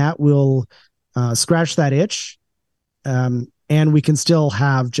motorcycle, and that will scratch that itch. And we can still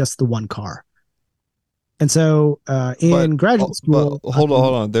have just the one car. And so graduate school, hold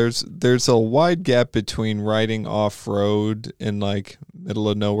on. There's a wide gap between riding off road in like middle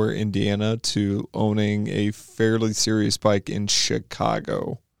of nowhere Indiana to owning a fairly serious bike in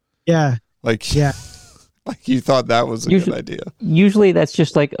Chicago. Yeah. Like you thought that was a good idea. Usually that's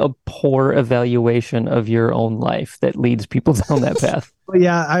just like a poor evaluation of your own life that leads people down that path.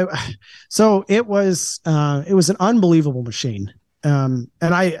 Yeah. So it was an unbelievable machine. And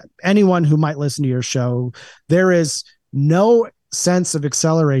anyone who might listen to your show, there is no sense of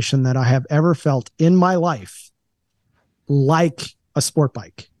acceleration that I have ever felt in my life like a sport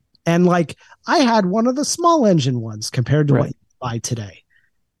bike. And like, I had one of the small engine ones compared to what you buy today.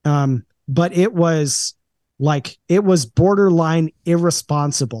 But it was borderline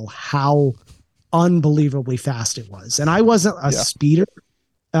irresponsible how unbelievably fast it was. And I wasn't a speeder.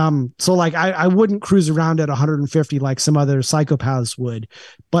 So like I wouldn't cruise around at 150 like some other psychopaths would,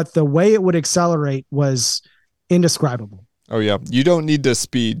 but the way it would accelerate was indescribable. Oh yeah. You don't need to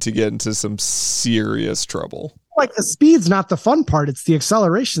speed to get into some serious trouble. Like the speed's not the fun part. It's the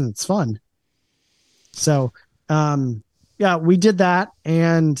acceleration that's fun. So, we did that.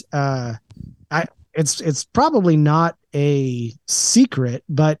 And, it's probably not a secret,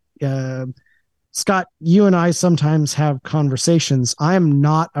 but, Scott, you and I sometimes have conversations. I am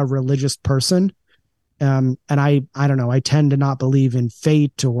not a religious person. And I don't know, I tend to not believe in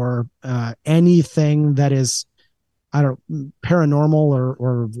fate or anything that is, paranormal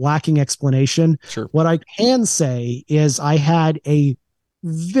or lacking explanation. Sure. What I can say is I had a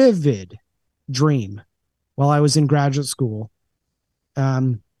vivid dream while I was in graduate school,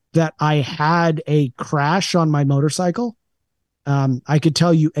 that I had a crash on my motorcycle. I could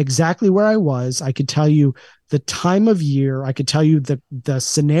tell you exactly where I was. I could tell you the time of year. I could tell you the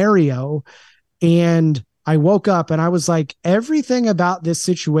scenario. And I woke up and I was like, everything about this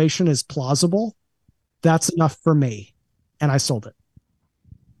situation is plausible. That's enough for me. And I sold it.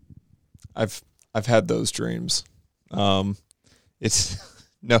 I've had those dreams. It's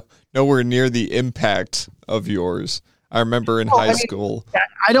nowhere near the impact of yours. I remember in high school.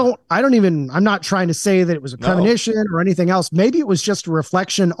 I'm not trying to say that it was a premonition or anything else. Maybe it was just a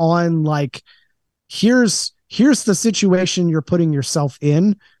reflection on like, here's the situation you're putting yourself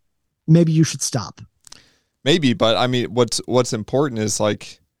in. Maybe you should stop. Maybe, but I mean, what's important is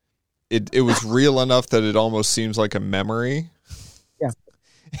like, it was real enough that it almost seems like a memory. Yeah.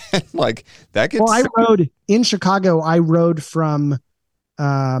 Like that gets. Well, I rode in Chicago. I rode from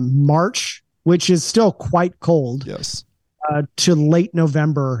March, which is still quite cold. Yes. To late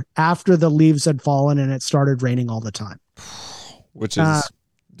November after the leaves had fallen and it started raining all the time. Which is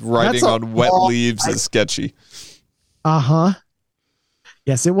riding on wet leaves is sketchy. Uh-huh.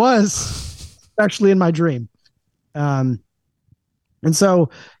 Yes, it was. Especially in my dream. And so,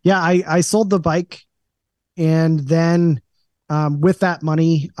 yeah, I sold the bike, and then with that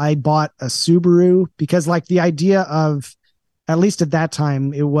money, I bought a Subaru because like the idea of, at least at that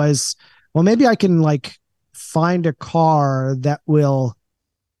time, it was, well, maybe I can like find a car that will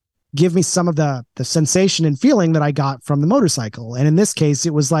give me some of the sensation and feeling that I got from the motorcycle. And in this case,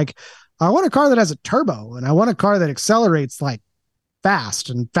 it was like, I want a car that has a turbo, and I want a car that accelerates like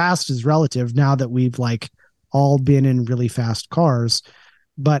fast, and fast is relative now that we've like all been in really fast cars.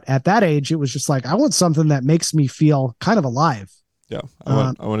 But at that age, it was just like, I want something that makes me feel kind of alive. Yeah.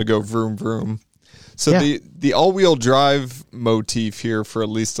 I want to go vroom, vroom. So the all-wheel drive motif here for at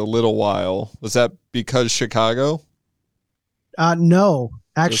least a little while, was that because Chicago? No,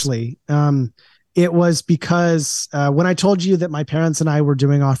 actually. It was because when I told you that my parents and I were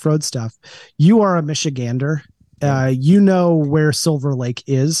doing off-road stuff, you are a Michigander. You know where Silver Lake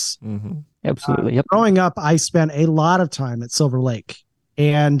is. Mm-hmm. Absolutely. Yep. Growing up, I spent a lot of time at Silver Lake,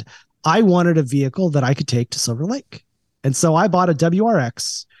 and I wanted a vehicle that I could take to Silver Lake. And so I bought a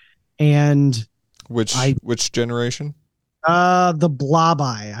WRX, and which generation? The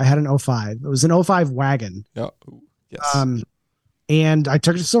Blobai. I had an 05. It was an 05 wagon. Yeah. Yes. And I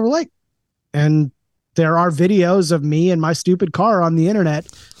took it to Silver Lake, and there are videos of me and my stupid car on the internet,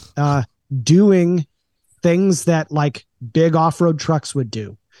 doing things that like big off-road trucks would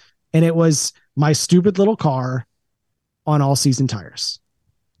do. And it was my stupid little car on all season tires.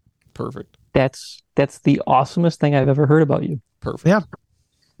 Perfect. That's the awesomest thing I've ever heard about you. Perfect.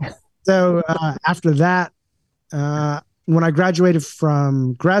 Yeah. So after that, when I graduated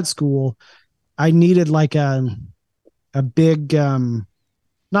from grad school, I needed like a big,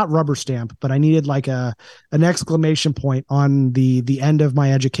 not rubber stamp, but I needed like an exclamation point on the end of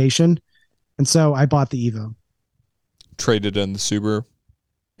my education. And so I bought the Evo. Traded in the Subaru.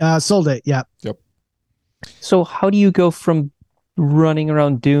 Sold it. Yeah. Yep. So how do you go from running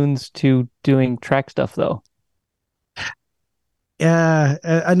around dunes to doing track stuff though?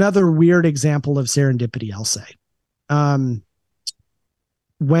 Another weird example of serendipity, I'll say.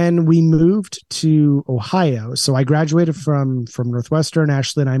 When we moved to Ohio, so I graduated from Northwestern,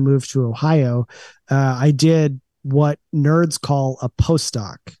 Ashland, I moved to Ohio. I did what nerds call a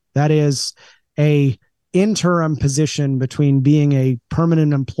postdoc. That is a interim position between being a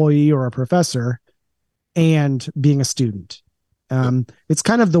permanent employee or a professor and being a student. It's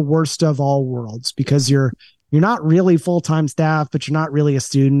kind of the worst of all worlds because you're not really full-time staff, but you're not really a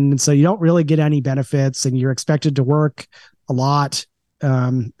student. And so you don't really get any benefits, and you're expected to work a lot.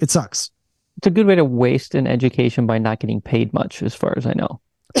 It sucks. It's a good way to waste an education by not getting paid much, as far as I know.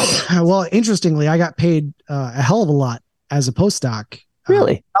 Well, interestingly, I got paid a hell of a lot as a postdoc.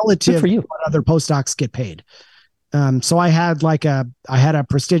 Really? Relative Good for you. to what other postdocs get paid. So I had a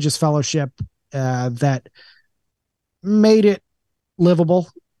prestigious fellowship that made it livable.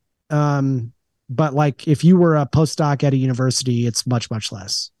 But like if you were a postdoc at a university, it's much, much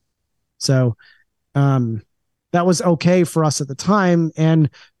less. So that was okay for us at the time.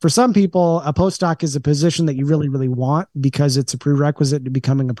 And for some people, a postdoc is a position that you really, really want because it's a prerequisite to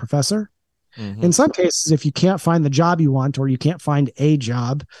becoming a professor. Mm-hmm. In some cases, if you can't find the job you want, or you can't find a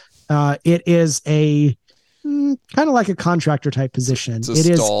job, it is a kind of like a contractor type position. It's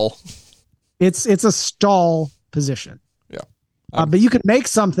a stall. It's a stall position. Yeah. But you can make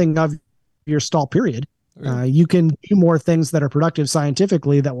something of your stall period. You can do more things that are productive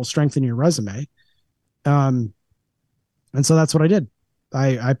scientifically that will strengthen your resume. And so that's what I did.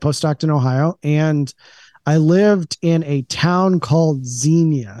 I postdoced in Ohio, and I lived in a town called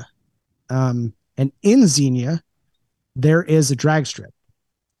Xenia. And in Xenia, there is a drag strip.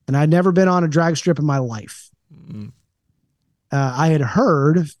 And I'd never been on a drag strip in my life. Mm-hmm. I had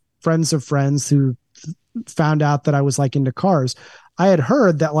heard friends of friends who found out that I was like into cars. I had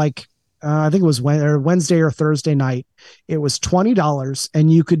heard that like, I think it was Wednesday or Thursday night, it was $20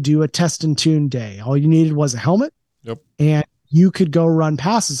 and you could do a test and tune day. All you needed was a helmet. Yep. And you could go run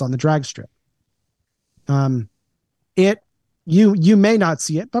passes on the drag strip. You may not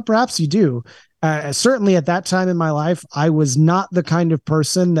see it, but perhaps you do. Certainly at that time in my life, I was not the kind of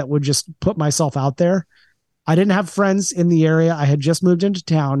person that would just put myself out there. I didn't have friends in the area. I had just moved into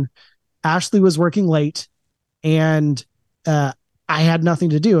town. Ashley was working late, and I had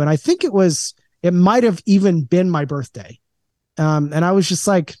nothing to do. And I think it might have even been my birthday. And I was just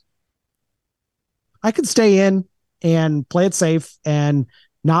like, I could stay in and play it safe and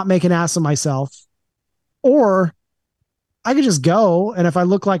not make an ass of myself, or I could just go. And if I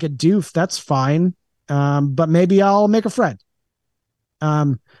look like a doof, that's fine. But maybe I'll make a friend.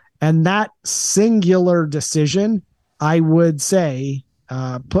 And that singular decision, I would say,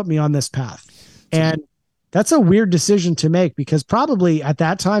 put me on this path. And that's a weird decision to make, because probably at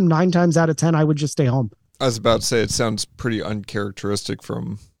that time, 9 times out of 10, I would just stay home. I was about to say, it sounds pretty uncharacteristic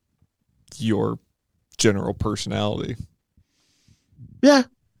from your general personality. Yeah.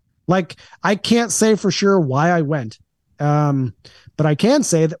 Like, I can't say for sure why I went. But I can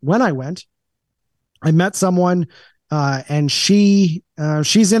say that when I went, I met someone, and she's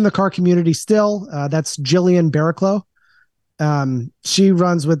in the car community still. That's Jillian Barraclough. She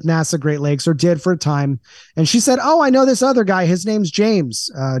runs with NASA Great Lakes, or did for a time. And she said, "Oh, I know this other guy. His name's James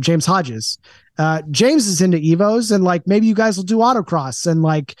Hodges. James is into Evos, and like, maybe you guys will do autocross, and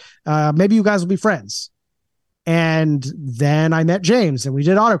like, maybe you guys will be friends." And then I met James, and we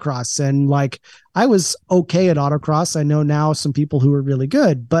did autocross, and like, I was okay at autocross. I know now some people who are really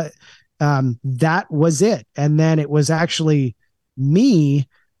good, but that was it. And then it was actually me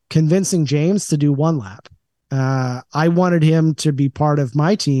convincing James to do one lap. I wanted him to be part of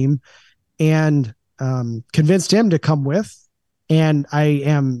my team, and convinced him to come with. And I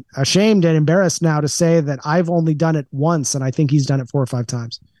am ashamed and embarrassed now to say that I've only done it once, and I think he's done it 4 or 5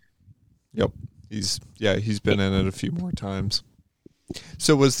 times. Yep. He's been in it a few more times.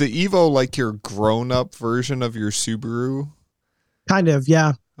 So was the Evo like your grown-up version of your Subaru? Kind of,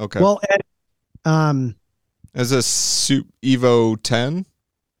 yeah. Okay. Well, as a Evo 10?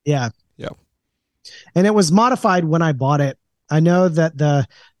 Yeah. Yeah. And it was modified when I bought it. I know that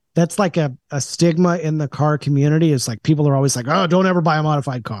that's like a stigma in the car community. It's like, people are always like, "Oh, don't ever buy a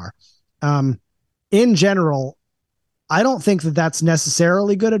modified car." In general, I don't think that that's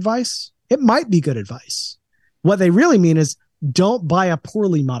necessarily good advice. It might be good advice. What they really mean is, don't buy a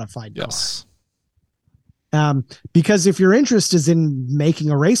poorly modified car. Yes. Because if your interest is in making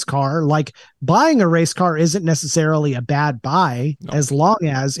a race car, like, buying a race car isn't necessarily a bad buy, no, as long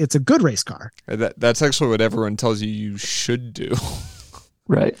as it's a good race car. That's actually what everyone tells you should do.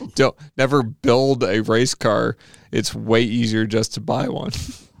 Right. Don't never build a race car. It's way easier just to buy one.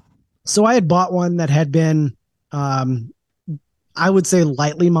 So I had bought one that had been, I would say,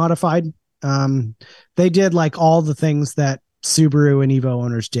 lightly modified. They did like all the things that Subaru and Evo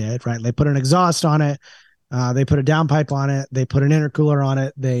owners did, right? They put an exhaust on it. They put a downpipe on it. They put an intercooler on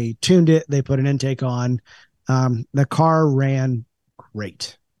it. They tuned it. They put an intake on. The car ran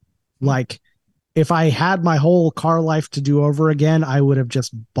great. Like, if I had my whole car life to do over again, I would have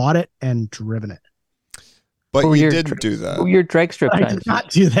just bought it and driven it. But you didn't do that. What were your drag strip times? I did not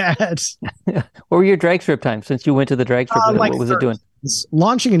do that. What were your drag strip times since you went to the drag strip? Like, what was it doing?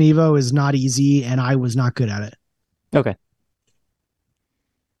 Launching an Evo is not easy, and I was not good at it. Okay.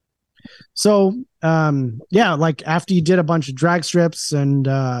 So, yeah, like, after you did a bunch of drag strips and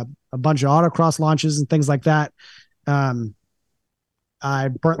a bunch of autocross launches and things like that, I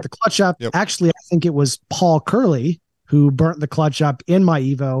burnt the clutch up. Yep. Actually, I think it was Paul Curley who burnt the clutch up in my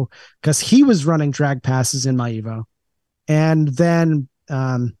Evo, because he was running drag passes in my Evo. And then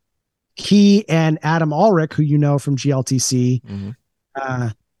he and Adam Ulrich, who you know from GLTC, mm-hmm.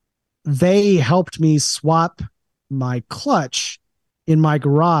 They helped me swap my clutch in my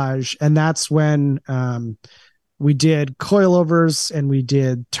garage. And that's when we did coilovers, and we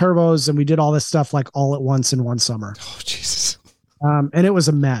did turbos, and we did all this stuff like all at once in one summer. Oh, Jesus. And it was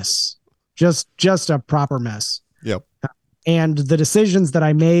a mess, just a proper mess. Yep. And the decisions that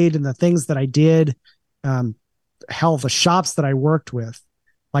I made and the things that I did, hell, the shops that I worked with,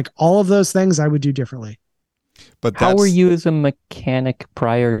 like all of those things I would do differently. But how were you as a mechanic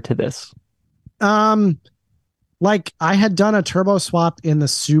prior to this? Like I had done a turbo swap in the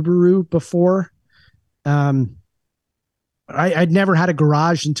Subaru before. I'd never had a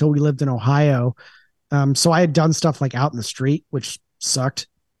garage until we lived in Ohio. So I had done stuff like out in the street, which sucked.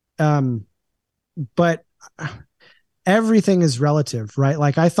 But everything is relative, right?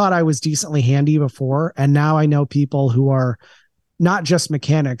 Like I thought I was decently handy before, and now I know people who are not just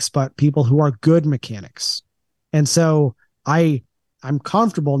mechanics, but people who are good mechanics. And so I'm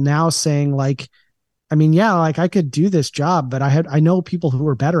comfortable now saying like, I mean, yeah, like I could do this job, but I know people who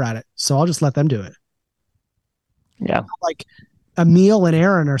are better at it. So I'll just let them do it. Yeah. Like Emil and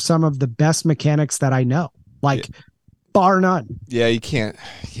Aaron are some of the best mechanics that I know, like bar none. Yeah. You can't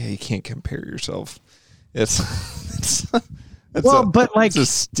compare yourself. It's a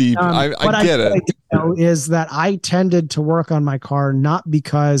steep. I get it. What I know is that I tended to work on my car not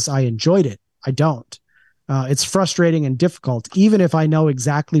because I enjoyed it. I don't. It's frustrating and difficult, even if I know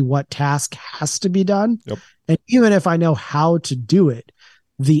exactly what task has to be done. Yep. And even if I know how to do it,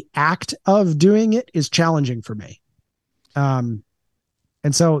 the act of doing it is challenging for me. And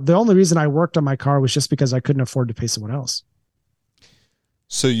so the only reason I worked on my car was just because I couldn't afford to pay someone else.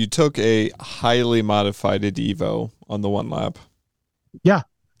 So you took a highly modified Evo on the one lap. Yeah.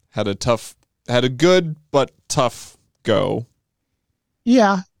 Had a good but tough go.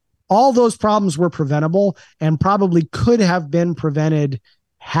 Yeah. All those problems were preventable and probably could have been prevented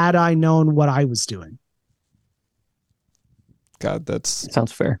had I known what I was doing. God, that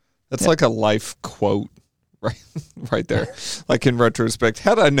sounds fair. That's like a life quote, right there. Like in retrospect,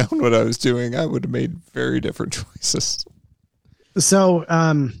 had I known what I was doing, I would have made very different choices. So,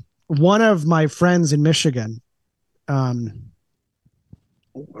 one of my friends in Michigan,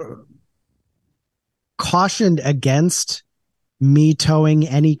 cautioned against me towing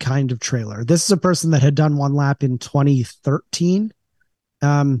any kind of trailer. This is a person that had done one lap in 2013.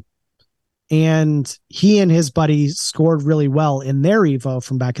 And he and his buddy scored really well in their Evo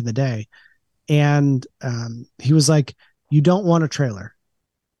from back in the day. And he was like, you don't want a trailer.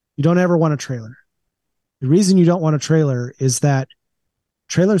 You don't ever want a trailer. The reason you don't want a trailer is that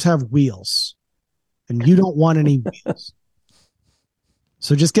trailers have wheels and you don't want any wheels.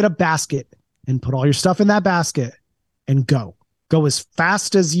 So just get a basket and put all your stuff in that basket and go as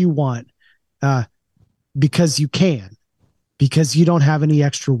fast as you want, because you can, because you don't have any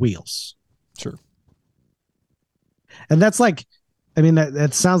extra wheels. Sure. And that's like, I mean,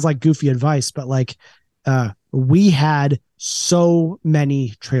 that sounds like goofy advice, but like, we had so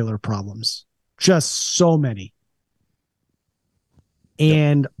many trailer problems, just so many.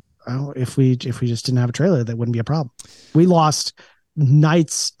 And if we just didn't have a trailer, that wouldn't be a problem. We lost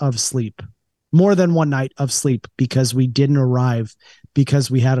nights of sleep, more than one night of sleep, because we didn't arrive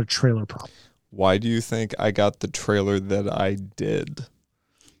because we had a trailer problem. Why do you think I got the trailer that I did?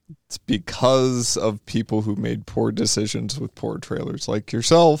 It's because of people who made poor decisions with poor trailers like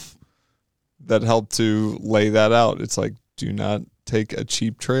yourself that helped to lay that out. It's like, do not take a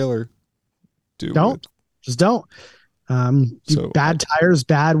cheap trailer. Just don't. Bad tires,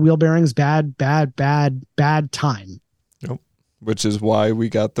 bad wheel bearings, bad time. Yep. Which is why we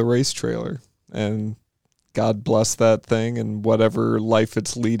got the race trailer, and God bless that thing and whatever life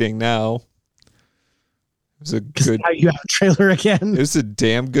it's leading now. It was a good. Now you have a trailer again. It was a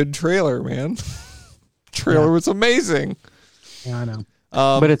damn good trailer, man. Trailer was amazing. Yeah, I know.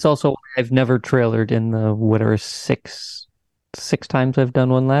 But it's also, I've never trailered in the whatever six times I've done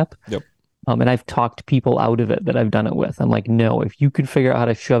one lap. Yep. And I've talked people out of it that I've done it with. I'm like, no, if you could figure out how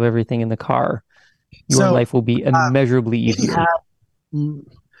to shove everything in the car, your life will be immeasurably easier.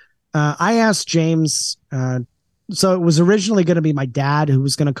 I asked James, so it was originally going to be my dad who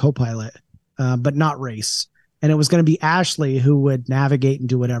was going to co-pilot, but not race. And it was going to be Ashley who would navigate and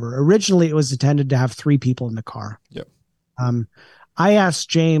do whatever. Originally, it was intended to have 3 people in the car. Yep. I asked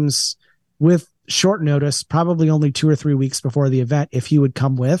James with short notice, probably only 2 or 3 weeks before the event, if he would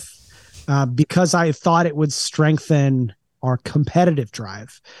come with, because I thought it would strengthen our competitive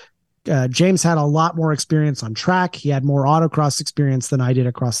drive. James had a lot more experience on track. He had more autocross experience than I did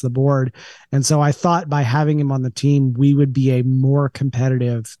across the board. And so I thought by having him on the team, we would be a more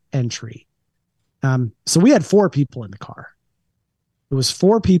competitive entry. So we had 4 people in the car. It was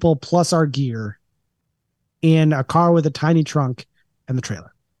 4 people plus our gear in a car with a tiny trunk and the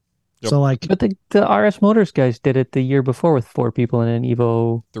trailer. Yep. So like, but the RS Motors guys did it the year before with 4 people in an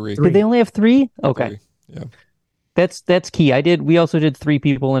Evo 3. Did they only have 3? Okay. 3. Yeah. That's key. We also did 3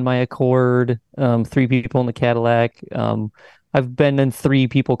 people in my Accord, 3 people in the Cadillac. I've been in 3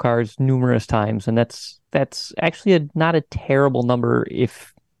 people cars numerous times, and that's actually not a terrible number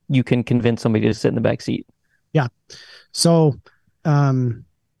if you can convince somebody to sit in the back seat. Yeah. So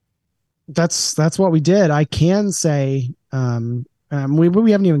that's what we did. I can say we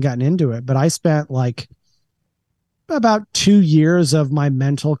haven't even gotten into it, but I spent like about 2 years of my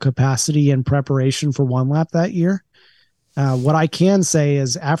mental capacity in preparation for one lap that year. What I can say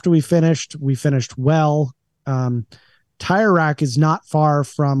is after we finished well. Tire Rack is not far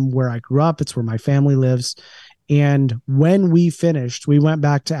from where I grew up. It's where my family lives. And when we finished, we went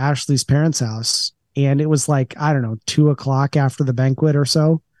back to Ashley's parents' house, and it was like, I don't know, 2:00 after the banquet or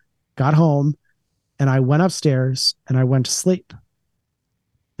so. Got home, and I went upstairs and I went to sleep.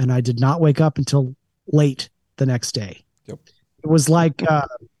 And I did not wake up until late the next day. Yep. It was like a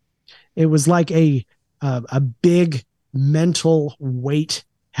big mental weight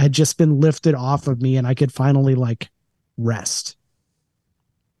had just been lifted off of me, and I could finally like rest.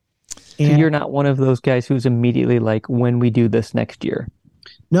 So you're not one of those guys who's immediately like, when we do this next year?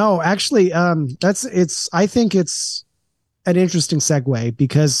 No, actually, I think it's an interesting segue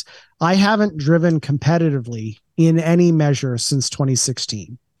because I haven't driven competitively in any measure since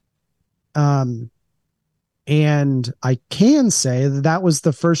 2016. And I can say that was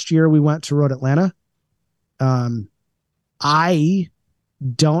the first year we went to Road Atlanta. I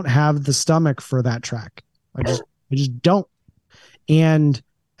don't have the stomach for that track. I just don't. And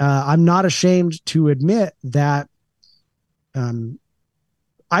I'm not ashamed to admit that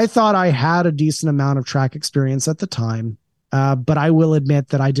I thought I had a decent amount of track experience at the time, but I will admit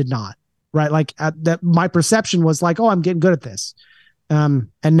that I did not. Right? Like that, my perception was like, oh, I'm getting good at this. And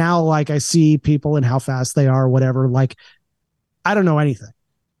now, like, I see people and how fast they are, whatever. Like, I don't know anything.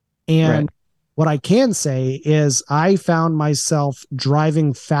 And what I can say is I found myself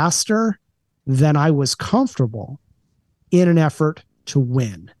driving faster than I was comfortable in an effort to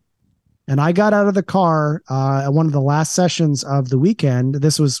win. And I got out of the car at one of the last sessions of the weekend.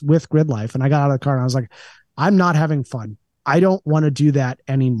 This was with Grid Life. And I got out of the car and I was like, I'm not having fun. I don't want to do that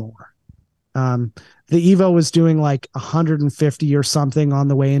anymore. The Evo was doing like 150 or something on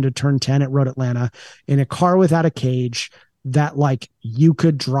the way into turn 10 at Road Atlanta in a car without a cage that like you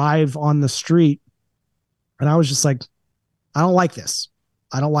could drive on the street. And I was just like, I don't like this.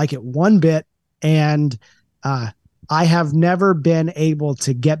 I don't like it one bit. And I have never been able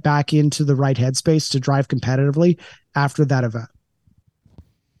to get back into the right headspace to drive competitively after that event.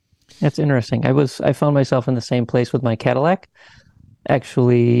 That's interesting. I found myself in the same place with my Cadillac,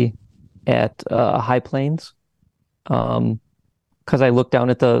 actually at High Plains, because I looked down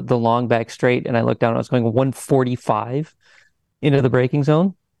at the long back straight and I looked down and I was going 145 into the braking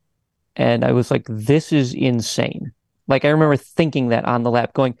zone. And I was like, this is insane. Like, I remember thinking that on the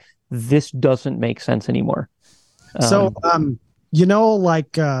lap going, this doesn't make sense anymore. So,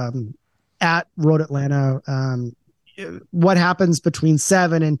 like at Road Atlanta, what happens between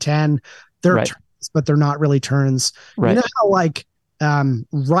 7 and 10, they're turns, but they're not really turns. Right. You know how like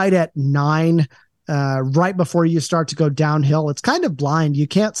right at 9, right before you start to go downhill, it's kind of blind. You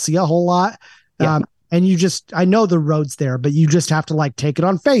can't see a whole lot. Yeah. And I know the road's there, but you just have to like take it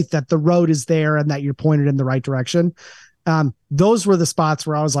on faith that the road is there and that you're pointed in the right direction. Those were the spots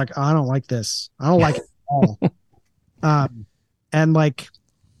where I was like, I don't like this. I don't like it at all. And like,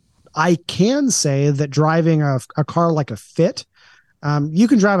 I can say that driving a car like a Fit, you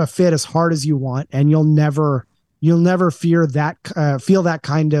can drive a Fit as hard as you want, and you'll never feel that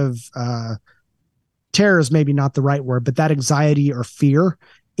kind of terror is maybe not the right word, but that anxiety or fear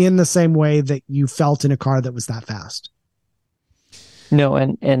in the same way that you felt in a car that was that fast. No,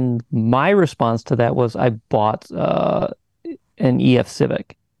 and my response to that was I bought an EF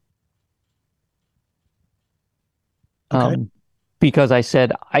Civic. Okay. Because I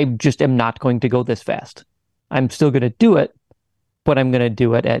said, I just am not going to go this fast. I'm still going to do it, but I'm going to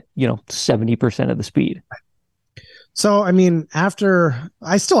do it at, 70% of the speed. So, I mean, after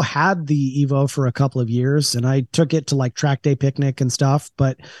I still had the Evo for a couple of years and I took it to like track day picnic and stuff,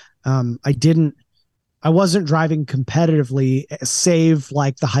 but I wasn't driving competitively, save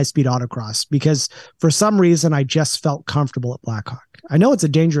like the high speed autocross, because for some reason I just felt comfortable at Blackhawk. I know it's a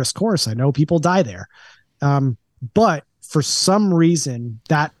dangerous course. I know people die there. But for some reason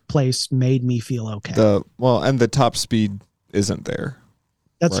that place made me feel okay. And the top speed isn't there.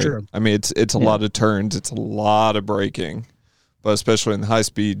 That's right? True. I mean, it's a lot of turns, it's a lot of braking, but especially in the high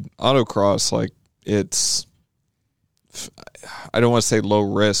speed autocross, like I don't want to say low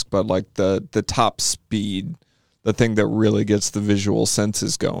risk, but like the top speed, the thing that really gets the visual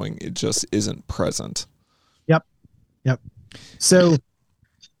senses going, it just isn't present. Yep. Yep. So,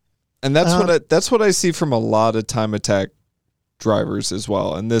 and that's what I see from a lot of time attack drivers as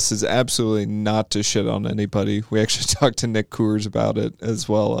well. And this is absolutely not to shit on anybody. We actually talked to Nick Coors about it as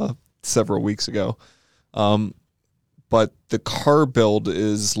well several weeks ago. But the car build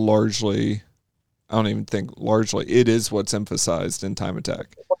is largely, I don't even think largely, it is what's emphasized in time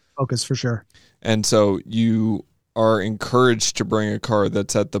attack. Focus for sure. And so you are encouraged to bring a car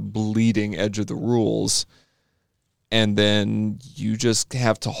that's at the bleeding edge of the rules, and then you just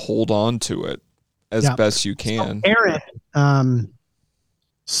have to hold on to it as best you can. So Aaron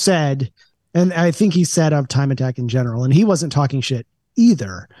said, and I think he said of time attack in general, and he wasn't talking shit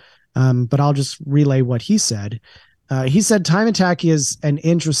either, but I'll just relay what he said. He said time attack is an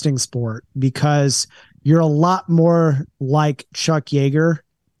interesting sport because you're a lot more like Chuck Yeager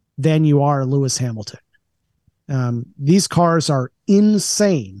than you are Lewis Hamilton. These cars are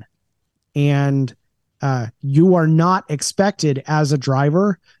insane, and you are not expected as a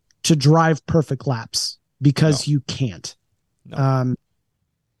driver to drive perfect laps because you can't. No.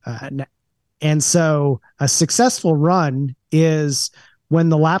 And so a successful run is when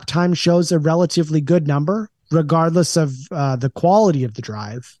the lap time shows a relatively good number, regardless of the quality of the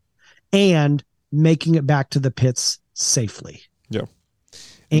drive, and making it back to the pits safely. Yeah.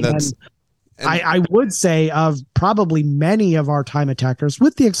 And I would say of probably many of our time attackers,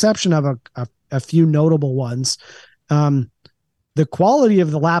 with the exception of a few notable ones, the quality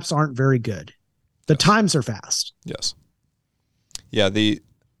of the laps aren't very good. The times are fast. Yes. Yeah. I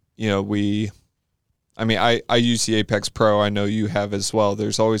use the Apex Pro. I know you have as well.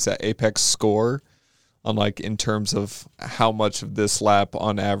 There's always that Apex score on in terms of how much of this lap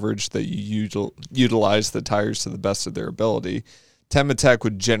on average that you utilize the tires to the best of their ability. Time attack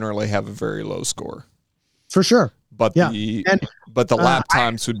would generally have a very low score. For sure. But the lap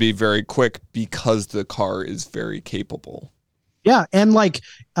times would be very quick because the car is very capable. Yeah. And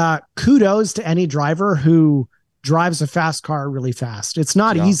kudos to any driver who drives a fast car really fast. It's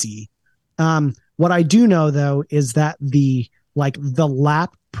not easy. What I do know though, is that the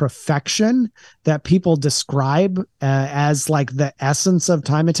lap perfection that people describe as the essence of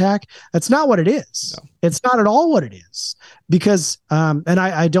time attack, that's not what it is. No. It's not at all what it is, because and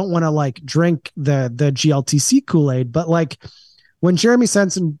I don't want to drink the GLTC Kool-Aid, but when Jeremy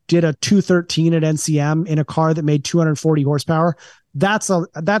Sensen did a 213 at NCM in a car that made 240 horsepower, that's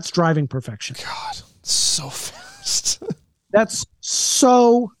driving perfection. God, so fast. That's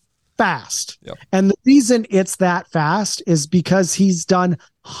so fast. Yep. And the reason it's that fast is because he's done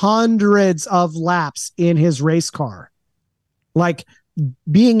hundreds of laps in his race car.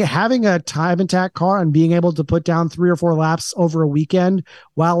 Having a time attack car and being able to put down 3 or 4 laps over a weekend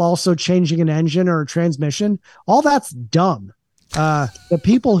while also changing an engine or a transmission, all that's dumb. The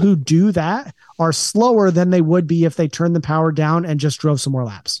people who do that are slower than they would be if they turned the power down and just drove some more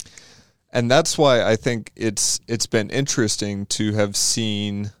laps. And that's why I think it's been interesting to have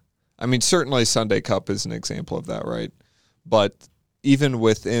seen. I mean, certainly Sunday Cup is an example of that, right? But even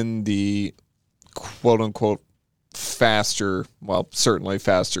within the quote-unquote certainly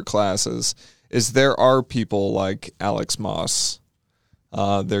faster classes, there are people like Alex Moss.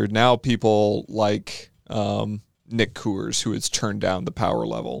 There are now people like Nick Coors, who has turned down the power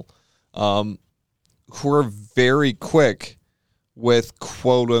level, who are very quick with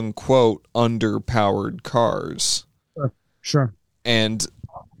quote-unquote underpowered cars. Sure. And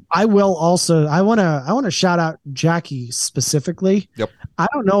I want to shout out Jackie specifically. Yep. I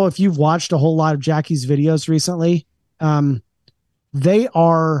don't know if you've watched a whole lot of Jackie's videos recently. They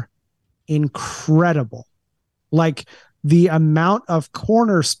are incredible. The amount of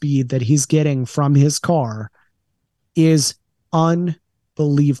corner speed that he's getting from his car is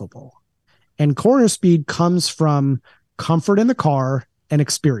unbelievable. And corner speed comes from comfort in the car and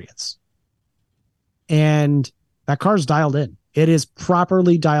experience. And that car's dialed in. It is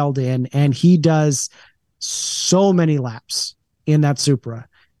properly dialed in, and he does so many laps in that Supra.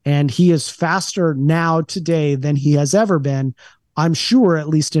 And he is faster now today than he has ever been, I'm sure, at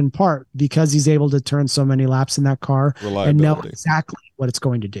least in part, because he's able to turn so many laps in that car and know exactly what it's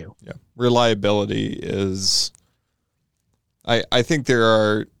going to do. Yeah. Reliability is, I think there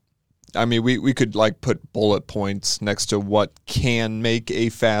are, we could put bullet points next to what can make a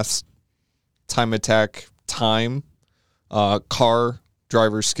fast time attack time. Car,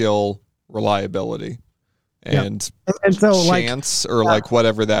 driver skill, reliability, and so chance, or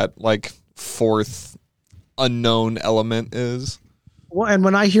whatever that fourth unknown element is. Well, and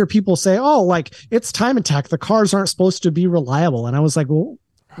when I hear people say, it's time attack, the cars aren't supposed to be reliable. And I was like, well,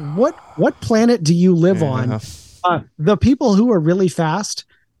 what planet do you live on? The people who are really fast,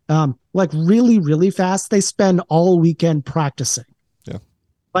 like really, really fast. They spend all weekend practicing. Yeah.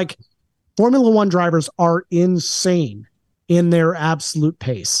 Like Formula One drivers are insane in their absolute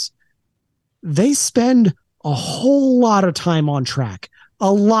pace. They spend a whole lot of time on track,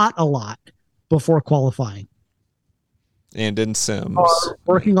 a lot before qualifying. And in sims.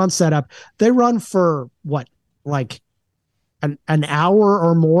 Working on setup. They run for what, like an hour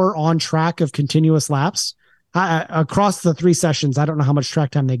or more on track of continuous laps across the 3 sessions. I don't know how much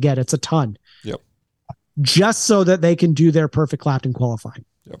track time they get. It's a ton. Yep. Just so that they can do their perfect lap in qualifying.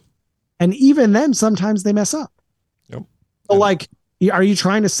 Yep. And even then, sometimes they mess up. Yep. So, like, are you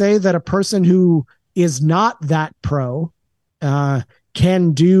trying to say that a person who is not that pro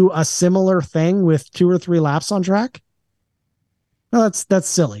can do a similar thing with 2 or 3 laps on track? No, that's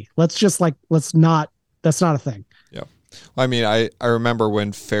silly. That's not a thing. Yeah. I mean, I remember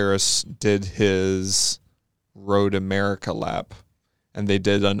when Ferris did his Road America lap, and they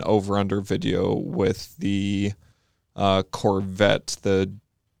did an over-under video with the Corvette, the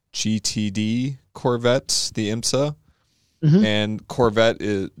GTD Corvette, the IMSA. Mm-hmm. And Corvette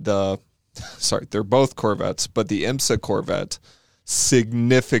is they're both Corvettes, but the IMSA Corvette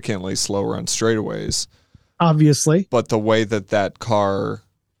significantly slower on straightaways. Obviously. But the way that car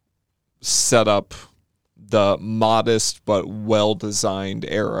set up the modest but well-designed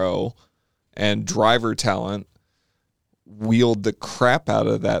aero and driver talent wheeled the crap out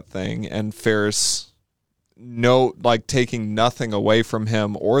of that thing, and Ferris, taking nothing away from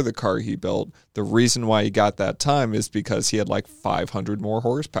him or the car he built, the reason why he got that time is because he had 500 more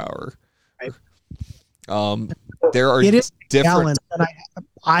horsepower. Right. There are different. And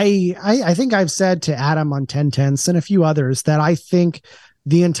I think I've said to Adam on 1010s and a few others that I think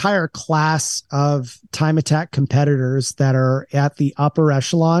the entire class of time attack competitors that are at the upper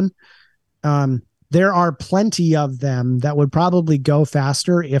echelon, there are plenty of them that would probably go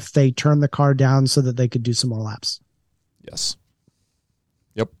faster if they turn the car down so that they could do some more laps. Yes.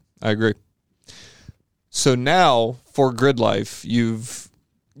 Yep, I agree. So now for Grid Life, you've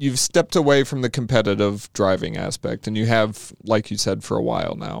stepped away from the competitive driving aspect, and you have, like you said, for a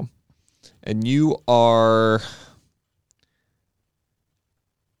while now. And you are...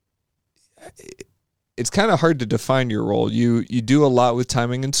 It's kind of hard to define your role. You do a lot with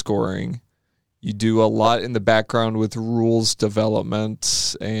timing and scoring. You do a lot in the background with rules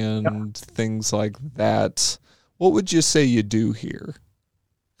development and things like that. What would you say you do here?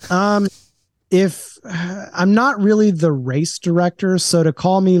 If I'm not really the race director, so to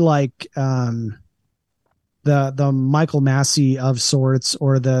call me like the Michael Massey of sorts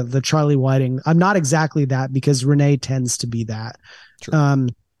or the Charlie Whiting, I'm not exactly that because Renee tends to be that. Sure.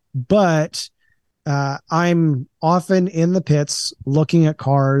 But I'm often in the pits looking at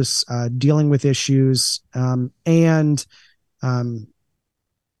cars, dealing with issues, and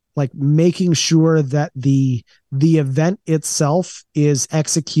making sure that the event itself is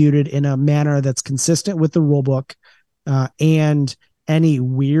executed in a manner that's consistent with the rule book, and any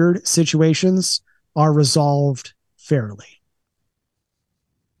weird situations are resolved fairly.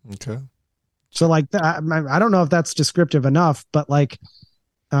 Okay. So I don't know if that's descriptive enough, but I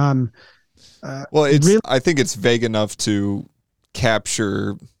think it's vague enough to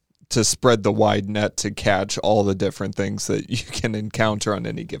capture, to spread the wide net to catch all the different things that you can encounter on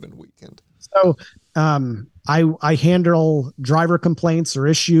any given weekend. So I handle driver complaints or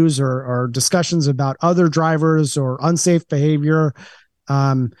issues or discussions about other drivers or unsafe behavior.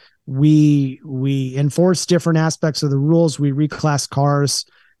 We enforce different aspects of the rules. We reclass cars.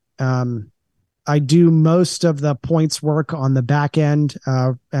 I do most of the points work on the back end.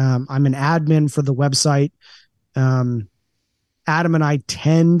 I'm an admin for the website. Adam and I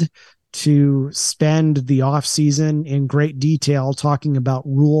tend to spend the off season in great detail talking about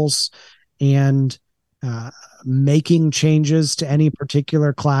rules and making changes to any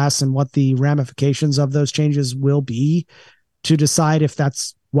particular class and what the ramifications of those changes will be to decide if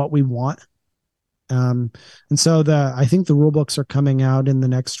that's what we want. And so I think the rule books are coming out in the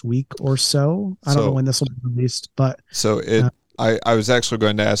next week or so. I don't know when this will be released, but I was actually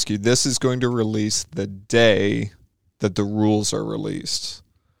going to ask you, this is going to release the day that the rules are released.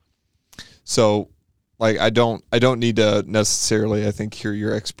 So I don't need to necessarily, I think, hear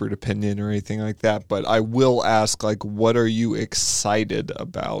your expert opinion or anything like that, but I will ask, what are you excited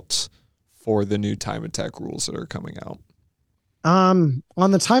about for the new time attack rules that are coming out? On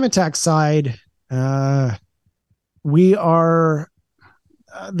the time attack side, we are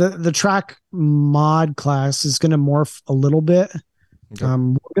the track mod class is going to morph a little bit. Okay.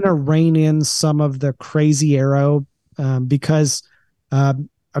 We're going to rein in some of the crazy aero because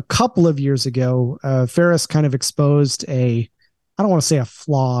a couple of years ago, Ferris kind of exposed a I don't want to say a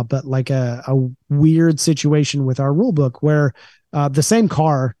flaw, but like a weird situation with our rule book where the same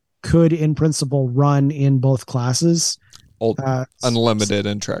car could in principle run in both classes. Unlimited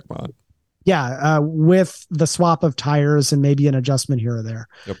and track mod. Yeah, with the swap of tires and maybe an adjustment here or there.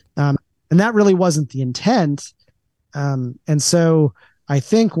 Yep. And that really wasn't the intent. And so I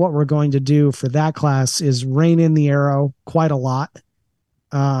think what we're going to do for that class is rein in the aero quite a lot,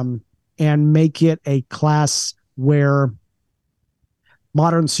 and make it a class where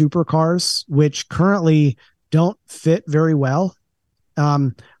modern supercars, which currently don't fit very well,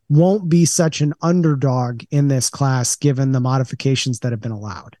 won't be such an underdog in this class given the modifications that have been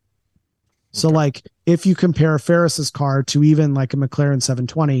allowed. So like if you compare Ferris's car to even like a McLaren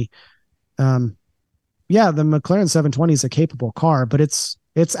 720, the McLaren 720 is a capable car, but it's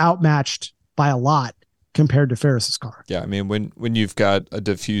outmatched by a lot compared to Ferris's car. Yeah, I mean when you've got a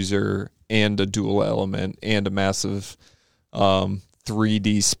diffuser and a dual element and a massive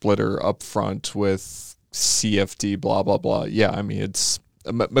 3D splitter up front with CFD blah blah blah. Yeah, I mean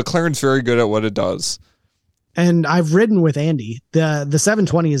McLaren's very good at what it does. And I've ridden with Andy. The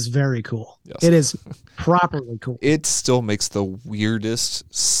 720 is very cool. Yes. It is properly cool. It still makes the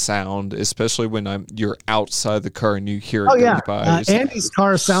weirdest sound, especially when you're outside the car and you hear it go by. Andy's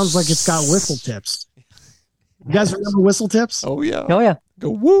car sounds like it's got whistle tips. You guys remember whistle tips? Oh yeah. Oh yeah.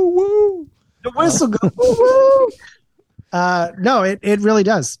 Go woo woo. The whistle goes woo woo. No, it really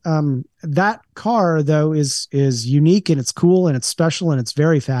does. That car though is unique and it's cool and it's special and it's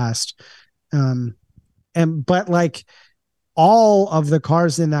very fast. But like all of the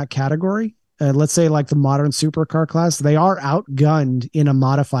cars in that category, let's say like the modern supercar class, they are outgunned in a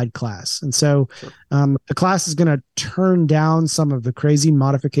modified class. And so the class is going to turn down some of the crazy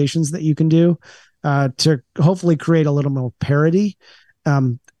modifications that you can do to hopefully create a little more parity,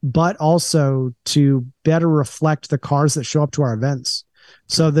 but also to better reflect the cars that show up to our events.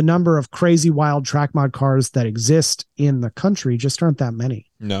 So the number of crazy wild track mod cars that exist in the country just aren't that many.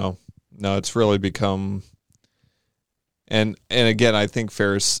 No, it's really become, and again, I think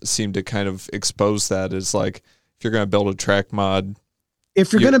Ferris seemed to kind of expose that as like, if you're going to build a track mod,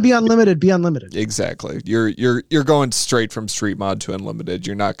 if you're going to be unlimited, be unlimited. Exactly. You're going straight from street mod to unlimited.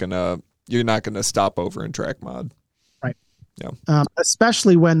 You're not gonna stop over in track mod. Right. Yeah.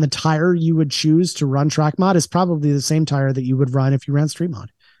 Especially when the tire you would choose to run track mod is probably the same tire that you would run if you ran street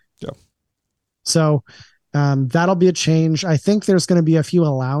mod. Yeah. So that'll be a change. I think there's going to be a few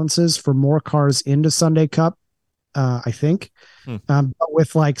allowances for more cars into Sunday Cup. I think, but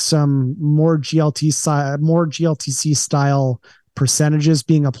with like some more GLTC style percentages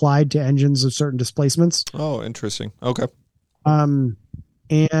being applied to engines of certain displacements. Oh, interesting. Okay.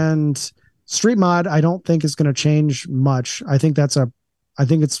 And street mod, I don't think is going to change much. I think it's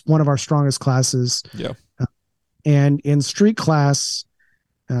one of our strongest classes. Yeah. And in street class,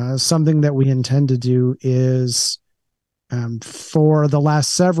 something that we intend to do is, for the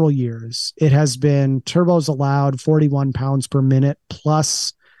last several years, it has been turbos allowed 41 pounds per minute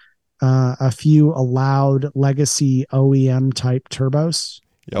plus a few allowed legacy OEM type turbos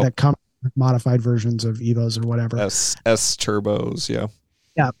that come with modified versions of Evos or whatever. S turbos, yeah.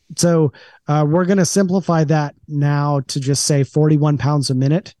 Yeah. So we're going to simplify that now to just say 41 pounds a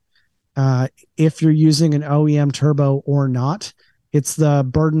minute. If you're using an OEM turbo or not, it's the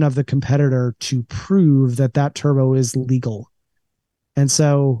burden of the competitor to prove that turbo is legal. And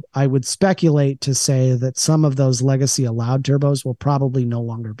so I would speculate to say that some of those legacy allowed turbos will probably no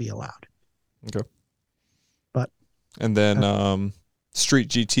longer be allowed. Okay. And then Street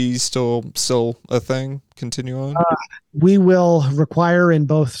GT still a thing? Continue on? We will require in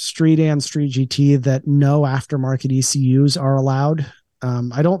both Street and Street GT that no aftermarket ECUs are allowed.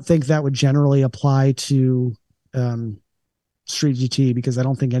 I don't think that would generally apply to Street GT because I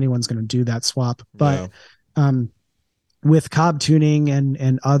don't think anyone's going to do that swap. But with Cobb Tuning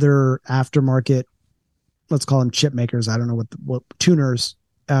and other aftermarket, let's call them chip makers, I don't know what tuners,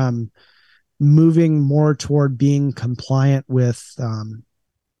 moving more toward being compliant with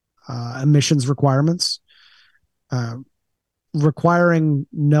emissions requirements. Requiring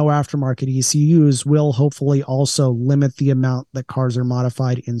no aftermarket ECUs will hopefully also limit the amount that cars are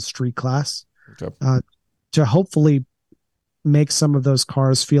modified in street class, to hopefully make some of those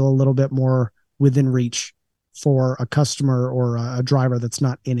cars feel a little bit more within reach for a customer or a driver that's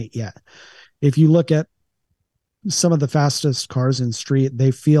not in it yet. If you look at some of the fastest cars in street,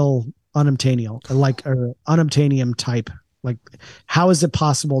 they feel unobtainial, like unobtainium type. Like, how is it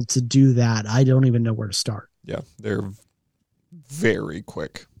possible to do that? I don't even know where to start. Yeah, they're very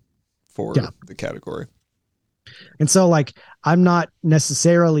quick for the category. And so, like, I'm not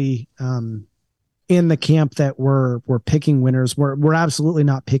necessarily in the camp that we're picking winners. We're absolutely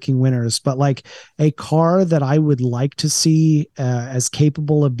not picking winners, but like a car that I would like to see as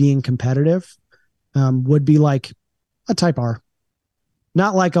capable of being competitive would be like a Type R.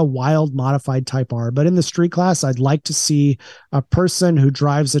 Not like a wild modified Type R, but in the street class, I'd like to see a person who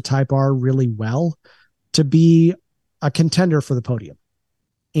drives a Type R really well to be a contender for the podium.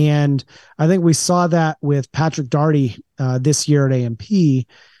 And I think we saw that with Patrick Daugherty this year at AMP.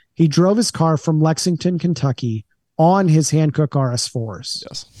 He drove his car from Lexington, Kentucky on his Hankook RS4s.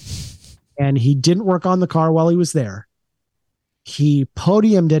 Yes. And he didn't work on the car while he was there. He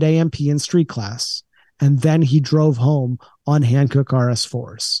podiumed at AMP in street class, and then he drove home on Hankook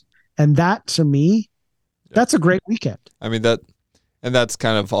RS4s. And that, to me, that's a great weekend. I mean, that's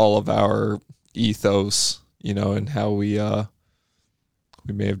kind of all of our ethos, and how we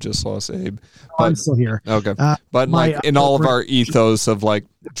may have just lost Abe. But, I'm still here. Okay. But like in all of our ethos of like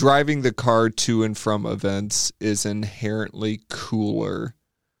driving the car to and from events is inherently cooler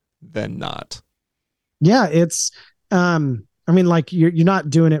than not. Yeah, it's I mean, like you're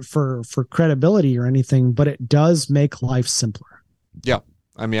not doing it for credibility or anything, but it does make life simpler. Yeah.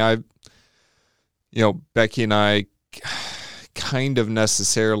 I mean, Becky and I kind of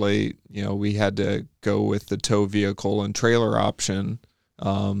necessarily, we had to go with the tow vehicle and trailer option,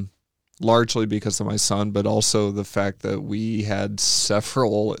 largely because of my son, but also the fact that we had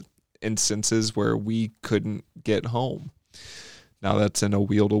several instances where we couldn't get home. Now that's in a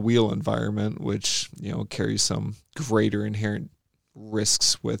wheel-to-wheel environment, which, carries some greater inherent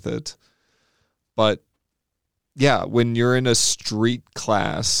risks with it. But yeah, when you're in a street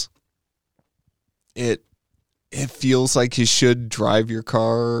class, it feels like you should drive your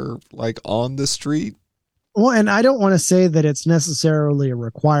car like on the street. Well, and I don't want to say that it's necessarily a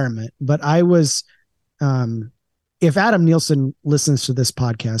requirement, but I was, if Adam Nielsen listens to this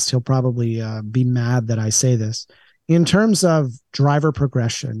podcast, he'll probably be mad that I say this. In terms of driver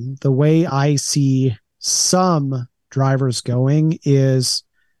progression, the way I see some drivers going is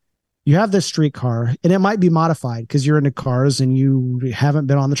you have this street car, and it might be modified because you're into cars and you haven't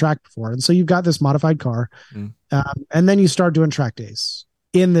been on the track before. And so you've got this modified car, and then you start doing track days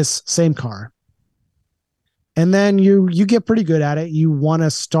in this same car. And then you get pretty good at it. You want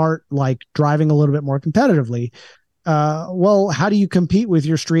to start like driving a little bit more competitively. Well, how do you compete with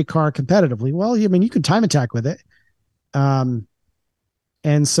your street car competitively? Well, I mean, you could time attack with it.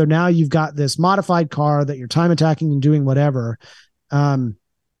 And so now you've got this modified car that you're time attacking and doing whatever.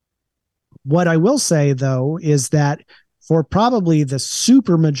 What I will say though, is that for probably the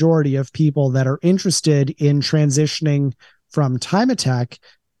super majority of people that are interested in transitioning from time attack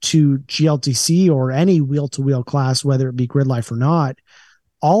to GLTC or any wheel-to-wheel class, whether it be grid life or not,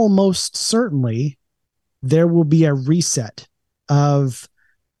 almost certainly there will be a reset of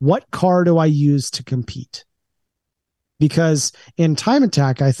what car do I use to compete? Because in time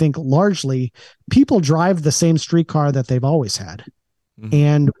attack, I think largely people drive the same street car that they've always had. Mm-hmm.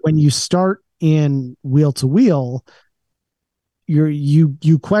 And when you start in wheel to wheel,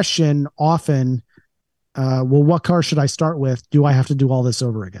 you question often, well, what car should I start with? Do I have to do all this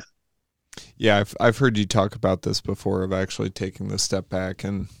over again? Yeah, I've heard you talk about this before, of actually taking the step back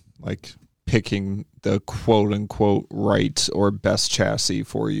and like picking the quote unquote right or best chassis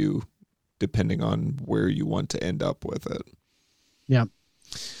for you, depending on where you want to end up with it. Yeah.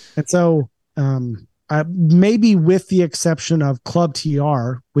 And so maybe with the exception of Club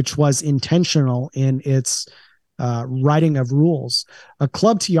TR, which was intentional in its writing of rules, a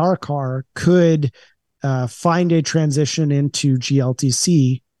Club TR car could find a transition into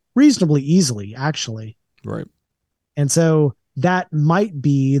GLTC reasonably easily, actually. Right. And so that might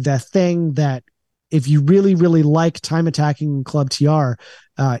be the thing that if you really, really like time attacking Club TR,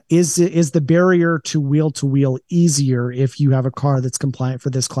 is the barrier to wheel easier if you have a car that's compliant for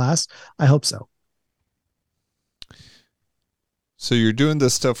this class? I hope so. So you're doing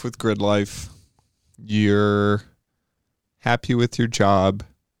this stuff with Grid Life. You're happy with your job,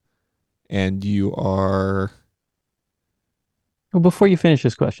 and you are... Well, before you finish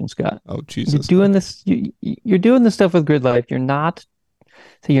this question, Scott. Oh, Jesus. You're doing this. You're doing this stuff with Grid Life. You're not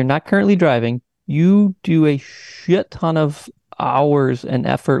currently driving. You do a shit ton of hours and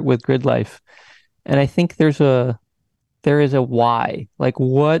effort with Grid Life, and I think there is a why. Like,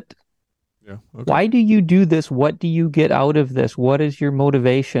 what? Yeah. Okay. Why do you do this? What do you get out of this? What is your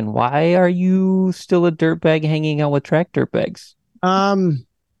motivation? Why are you still a dirtbag hanging out with track dirtbags? Well,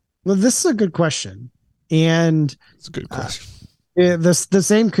 this is a good question, and it's a good question. The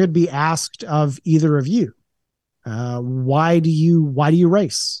same could be asked of either of you. Why do you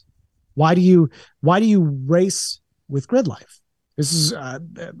race? Why do you race with Grid Life? This is I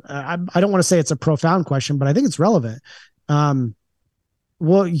don't want to say it's a profound question, but I think it's relevant.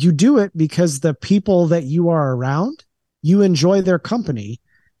 Well, you do it because the people that you are around, you enjoy their company.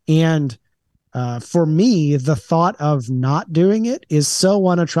 And for me, the thought of not doing it is so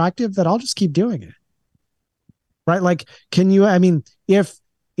unattractive that I'll just keep doing it. Right? Like, if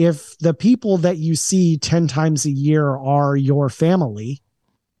the people that you see 10 times a year are your family,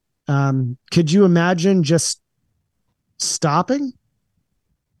 could you imagine just stopping?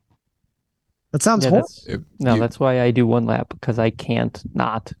 That sounds horrible. That's why I do one lap, because I can't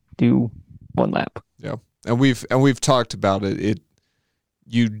not do one lap. Yeah. And we've talked about it.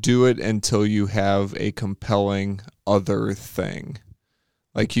 You do it until you have a compelling other thing.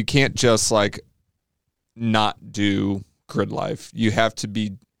 Like, you can't just like not do grid life. You have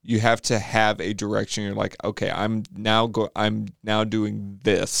to have a direction. You're like, okay, I'm now doing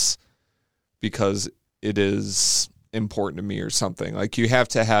this because it is important to me or something. Like, you have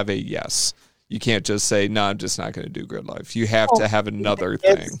to have a yes. You can't just say, no, I'm just not going to do grid life. You have to have another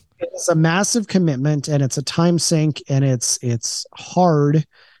thing. It's a massive commitment, and it's a time sink, and it's hard.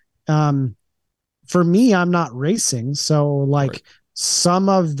 For me, I'm not racing. So like, right. Some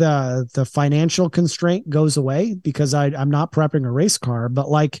of the financial constraint goes away because I'm not prepping a race car, but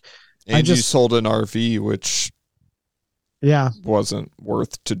like, and you sold an RV, which wasn't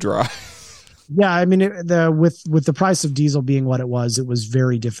worth to drive. Yeah, I mean, with the price of diesel being what it was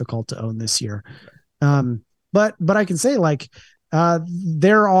very difficult to own this year. But I can say, like,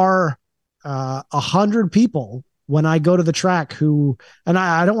 there are 100 people when I go to the track who, and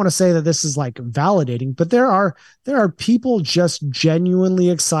I don't want to say that this is like validating, but there are people just genuinely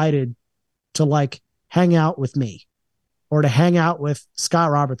excited to like hang out with me, or to hang out with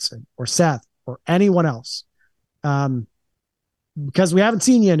Scott Robertson or Seth or anyone else. Because we haven't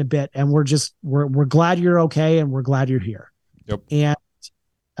seen you in a bit, and we're glad you're okay, and we're glad you're here. Yep.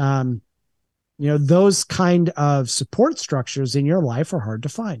 And those kind of support structures in your life are hard to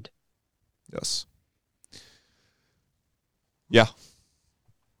find. Yes. Yeah.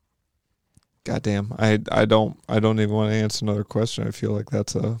 Goddamn. I don't even want to answer another question. I feel like you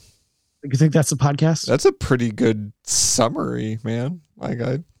think that's a podcast? That's a pretty good summary, man. Like,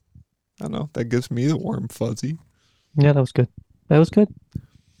 I don't know. That gives me the warm fuzzy. Yeah, that was good.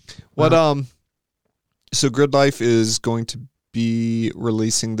 What so Grid Life is going to be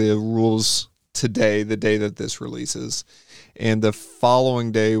releasing the rules today, the day that this releases, and the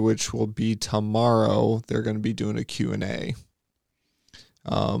following day, which will be tomorrow, they're going to be doing a Q&A.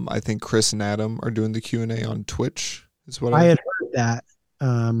 I think Chris and Adam are doing the Q&A on Twitch, is what I had heard that.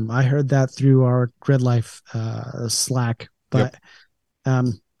 I heard that through our Grid Life Slack, but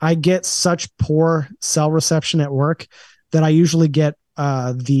I get such poor cell reception at work that I usually get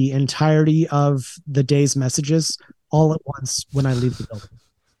the entirety of the day's messages all at once when I leave the building.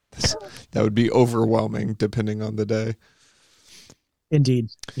 That would be overwhelming depending on the day. Indeed.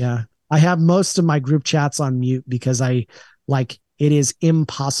 Yeah. I have most of my group chats on mute because it is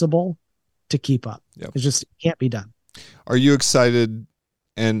impossible to keep up. Yep. It just can't be done. Are you excited?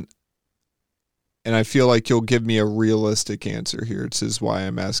 And I feel like you'll give me a realistic answer here. This is why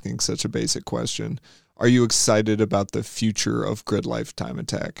I'm asking such a basic question. Are you excited about the future of Grid Life Time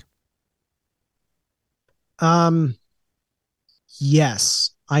Attack?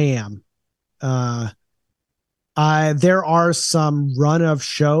 Yes, I am. There are some run of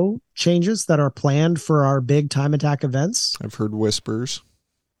show changes that are planned for our big Time Attack events. I've heard whispers.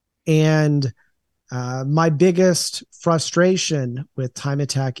 And my biggest frustration with Time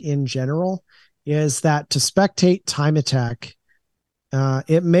Attack in general is that to spectate Time Attack,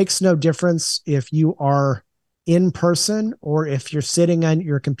 it makes no difference if you are in person or if you're sitting on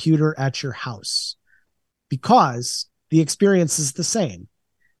your computer at your house, because the experience is the same.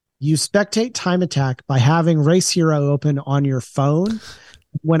 You spectate Time Attack by having Race Hero open on your phone.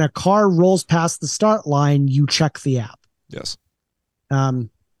 When a car rolls past the start line, you check the app. Yes.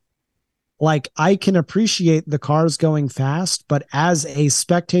 Like, I can appreciate the cars going fast, but as a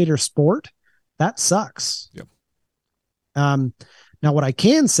spectator sport, that sucks. Yep. Now, what I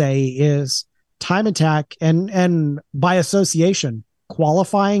can say is Time Attack and by association,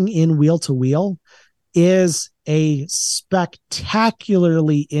 qualifying in wheel to wheel is a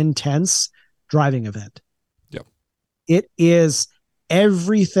spectacularly intense driving event. Yep. It is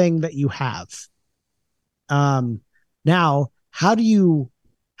everything that you have. Now, how do you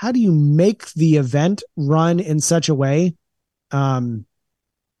make the event run in such a way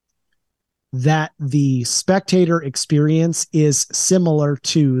that the spectator experience is similar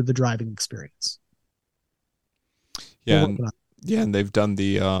to the driving experience? Yeah, and they've done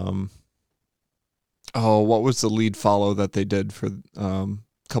the Oh, what was the lead follow that they did for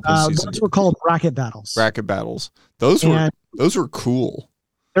couple of seasons? Those were called bracket battles. Bracket battles. Those were cool.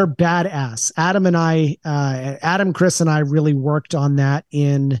 They're badass. Adam, Chris, and I really worked on that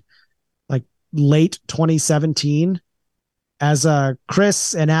in like late 2017. As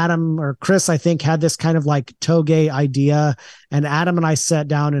Chris and Adam, or Chris, I think, had this kind of like toge idea, and Adam and I sat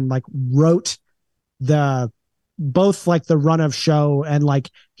down and like wrote both like the run of show and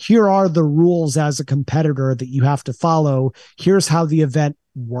like, here are the rules as a competitor that you have to follow. Here's how the event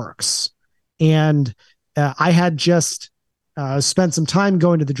works. And I had just spent some time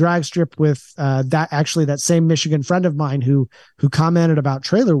going to the drag strip with that same Michigan friend of mine who commented about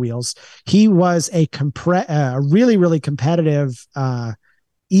trailer wheels. He was a really, really competitive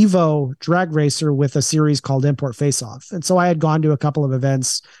Evo drag racer with a series called Import Face Off. And so I had gone to a couple of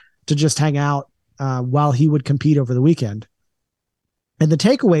events to just hang out while he would compete over the weekend. And the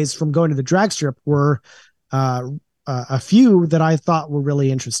takeaways from going to the drag strip were a few that I thought were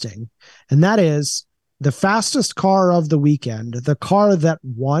really interesting. And that is, the fastest car of the weekend, the car that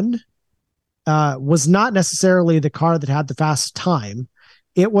won, was not necessarily the car that had the fastest time.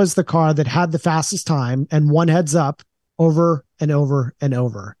 It was the car that had the fastest time and won heads up over and over and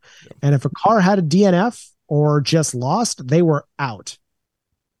over. Yep. And if a car had a DNF or just lost, they were out.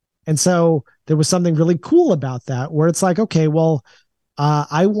 And so there was something really cool about that, where it's like, okay, well,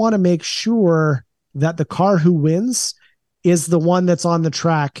 I want to make sure that the car who wins is the one that's on the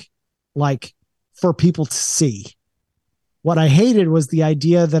track, like, for people to see. What I hated was the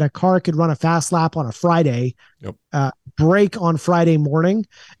idea that a car could run a fast lap on a Friday, break on Friday morning,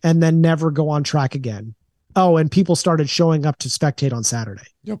 and then never go on track again. Oh, and people started showing up to spectate on Saturday.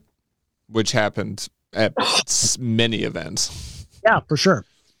 Yep. Which happened at many events. Yeah, for sure.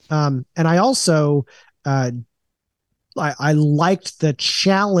 And I also, I liked the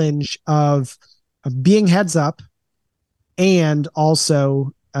challenge of being heads up, and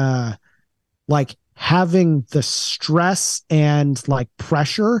also, like having the stress and like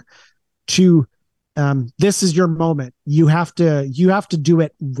pressure to, this is your moment. You have to do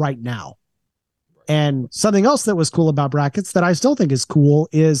it right now. And something else that was cool about brackets that I still think is cool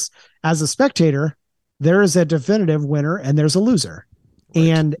is, as a spectator, there is a definitive winner and there's a loser. Right.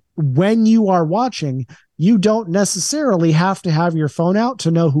 And when you are watching, you don't necessarily have to have your phone out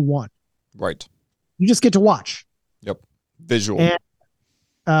to know who won. Right. You just get to watch. Yep. Visual. And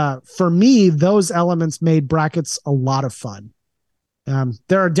for me, those elements made brackets a lot of fun.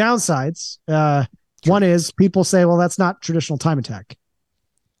 There are downsides. One is people say, well, that's not traditional time attack.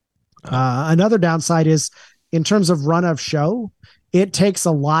 Another downside is, in terms of run of show, it takes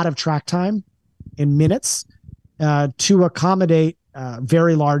a lot of track time in minutes to accommodate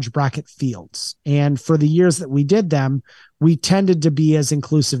very large bracket fields. And for the years that we did them, we tended to be as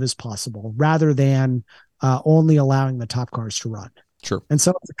inclusive as possible, rather than only allowing the top cars to run. Sure. And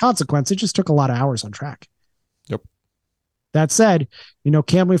so as a consequence, it just took a lot of hours on track. Yep. That said,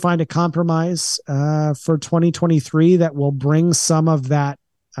 can we find a compromise for 2023 that will bring some of that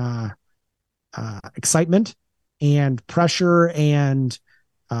excitement and pressure and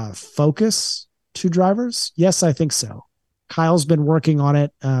focus to drivers? Yes, I think so. Kyle's been working on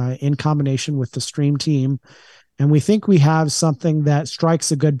it in combination with the stream team. And we think we have something that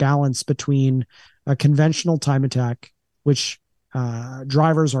strikes a good balance between a conventional time attack, which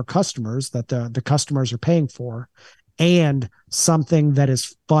drivers are customers that the customers are paying for, and something that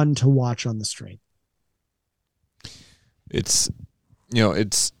is fun to watch on the stream. It's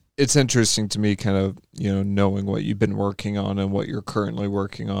interesting to me, kind of, knowing what you've been working on and what you're currently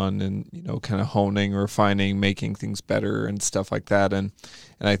working on, and, kind of honing, refining, making things better and stuff like that. And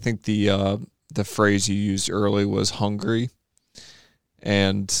I think the phrase you used early was hungry,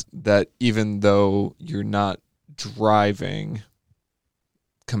 and that even though you're not driving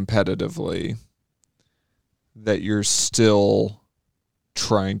competitively, that you're still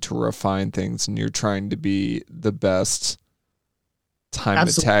trying to refine things, and you're trying to be the best time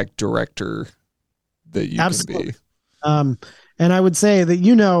attack director that you can be. And I would say that,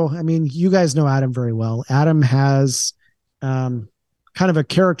 you guys know Adam very well. Adam has kind of a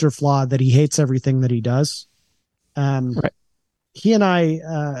character flaw that he hates everything that he does. Right. He and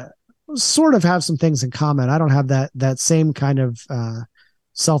I sort of have some things in common. I don't have that same kind of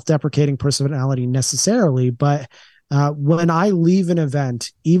self-deprecating personality necessarily, but when I leave an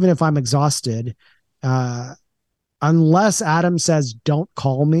event, even if I'm exhausted, unless Adam says, don't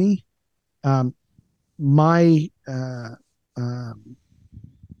call me, my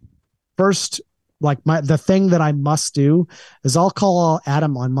first, the thing that I must do is I'll call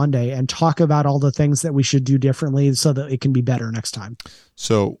Adam on Monday and talk about all the things that we should do differently so that it can be better next time.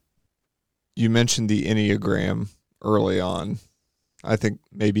 So you mentioned the Enneagram early on. I think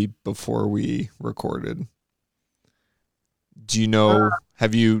maybe before we recorded. Do you know,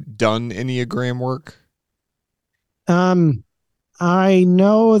 have you done Enneagram work? I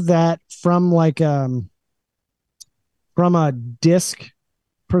know that from from a disc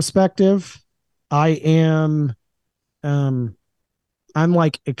perspective, I am I'm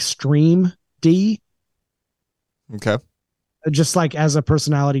like extreme D. Okay. Just like as a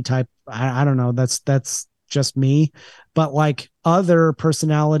personality type, I don't know. That's just me. But like other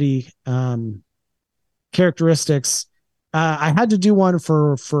personality characteristics, I had to do one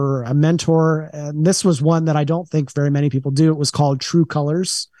for a mentor, and this was one that I don't think very many people do. It was called True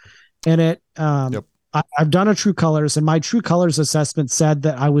Colors, and Yep. I've done a True Colors, and my True Colors assessment said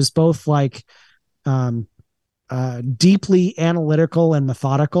that I was both like deeply analytical and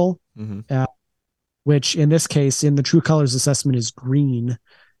methodical, which in this case, in the True Colors assessment, is green.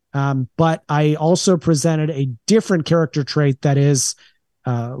 But I also presented a different character trait that is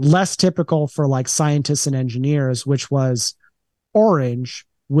less typical for like scientists and engineers, which was orange,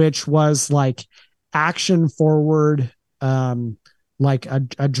 which was like action forward, like a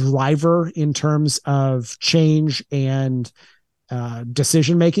driver in terms of change and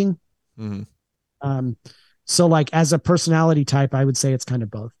decision making. So like as a personality type, I would say it's kind of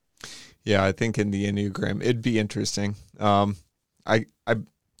both. Yeah, I think in the Enneagram, it'd be interesting.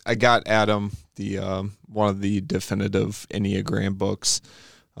 I got Adam the one of the definitive Enneagram books.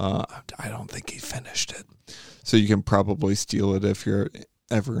 I don't think he finished it, so you can probably steal it if you're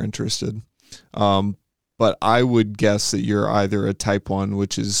ever interested. But I would guess that you're either a type 1,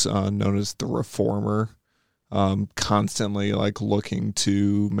 which is known as the reformer, constantly like looking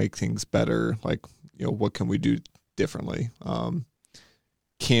to make things better. Like, what can we do differently?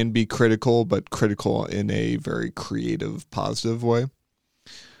 Can be critical, but critical in a very creative, positive way.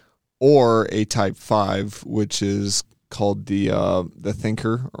 Or a type 5, which is called the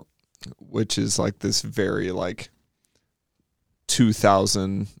thinker, which is like this very like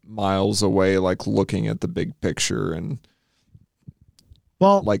 2,000 miles away, like looking at the big picture and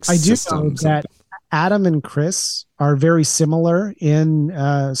like I do know that Adam and Chris are very similar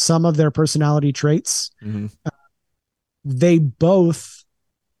in some of their personality traits. They both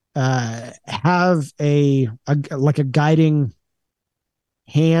have a guiding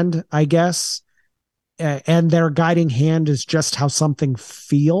hand, I guess, and their guiding hand is just how something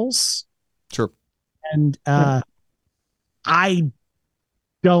feels. Sure. And I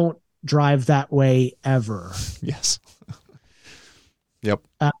don't drive that way ever. Yes. Yep.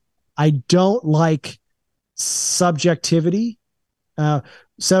 I don't like subjectivity.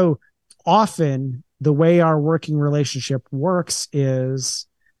 So often the way our working relationship works is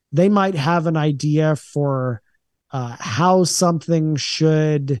they might have an idea for how something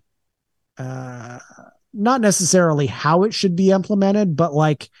should, not necessarily how it should be implemented, but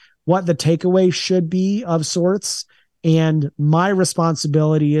like what the takeaway should be of sorts. And my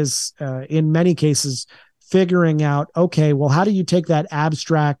responsibility is, in many cases, figuring out, okay, well, how do you take that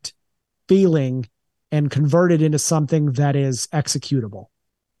abstract feeling and convert it into something that is executable?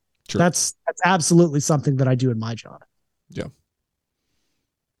 Sure. That's absolutely something that I do in my job. Yeah.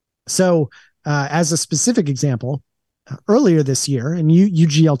 So, as a specific example, earlier this year, and you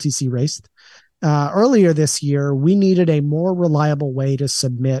GLTC raced, earlier this year, we needed a more reliable way to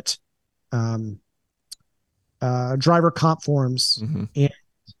submit driver comp forms, and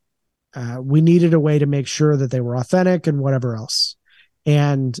we needed a way to make sure that they were authentic and whatever else.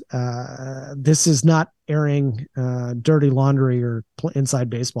 And this is not airing dirty laundry or inside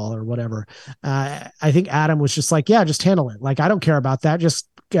baseball or whatever. I think Adam was just like, yeah, just handle it. Like, I don't care about that. Just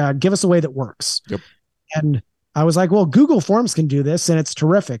give us a way that works. Yep. And I was like, well, Google Forms can do this, and it's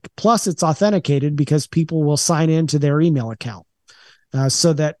terrific. Plus, it's authenticated because people will sign into their email account,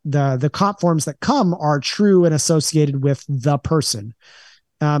 so that the comp forms that come are true and associated with the person.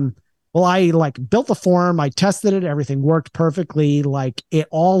 Well, I like built the form, I tested it, everything worked perfectly. Like, it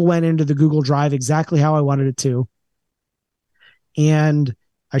all went into the Google Drive exactly how I wanted it to. And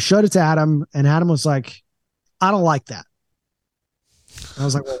I showed it to Adam, and Adam was like, I don't like that. I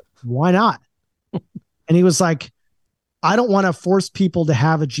was like, well, why not? And he was like, I don't want to force people to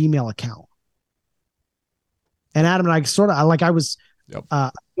have a Gmail account. And Adam and I I was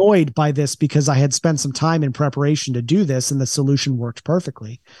annoyed by this because I had spent some time in preparation to do this, and the solution worked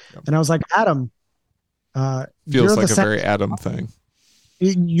perfectly. Yep. And I was like, Adam, feels like a very Adam thing.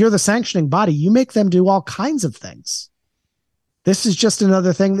 You're the sanctioning body. You make them do all kinds of things. This is just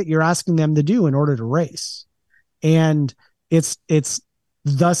another thing that you're asking them to do in order to race. And it's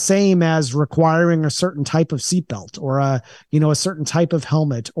the same as requiring a certain type of seatbelt or a certain type of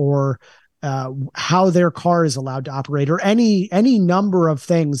helmet or how their car is allowed to operate, or any number of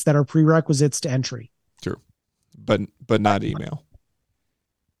things that are prerequisites to entry. Sure. But not email.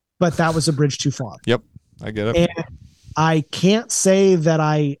 But that was a bridge too far. Yep. I get it. And I can't say that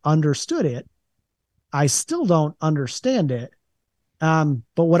I understood it. I still don't understand it. But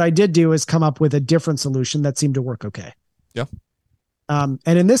what I did do is come up with a different solution that seemed to work okay. Yeah. And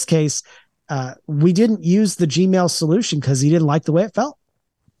in this case, we didn't use the Gmail solution because he didn't like the way it felt.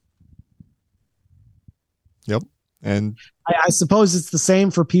 Yep. And I suppose it's the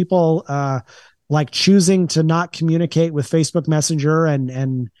same for people like choosing to not communicate with Facebook Messenger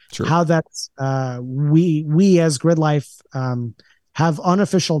and sure. how that's we as Grid Life have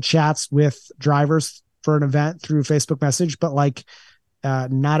unofficial chats with drivers for an event through Facebook Message, but like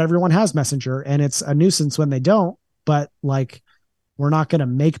not everyone has Messenger, and it's a nuisance when they don't. But like, we're not going to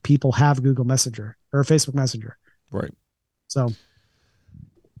make people have Google Messenger or Facebook Messenger, right? So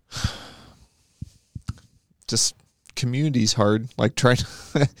just community's hard. Like trying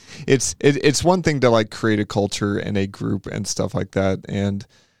to it's one thing to like create a culture and a group and stuff like that. And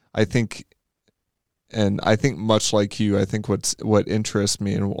I think much like you, I think what interests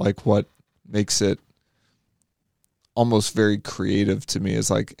me and like what makes it almost very creative to me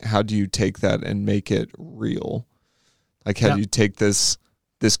is like, how do you take that and make it real? Like, how do you take this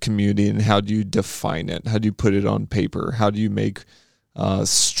community and how do you define it? How do you put it on paper? How do you make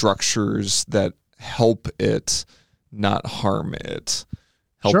structures that help it, not harm it,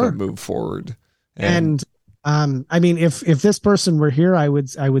 help it move forward? And I mean, if this person were here, I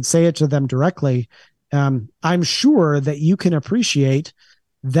would say it to them directly. I'm sure that you can appreciate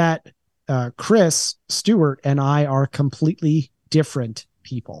that Chris Stewart and I are completely different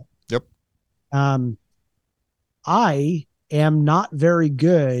people. Yep. I am not very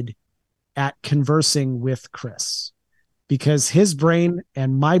good at conversing with Chris because his brain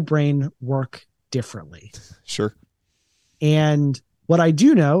and my brain work differently. Sure. And what I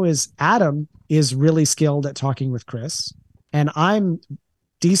do know is Adam is really skilled at talking with Chris, and I'm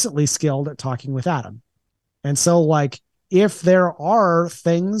decently skilled at talking with Adam. And so like, if there are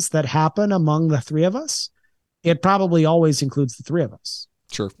things that happen among the three of us, it probably always includes the three of us.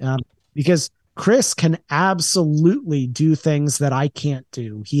 Sure. Because Chris can absolutely do things that I can't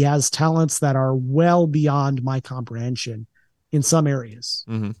do. He has talents that are well beyond my comprehension in some areas.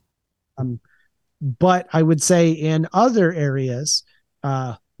 Mm-hmm. But I would say in other areas,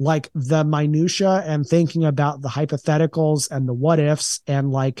 like the minutia and thinking about the hypotheticals and the what ifs and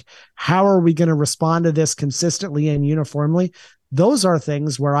like, how are we going to respond to this consistently and uniformly? Those are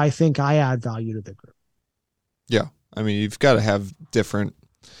things where I think I add value to the group. Yeah. I mean, you've got to have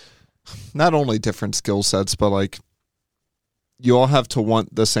not only different skill sets, but like you all have to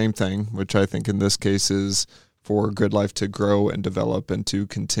want the same thing, which I think in this case is for Grid Life to grow and develop and to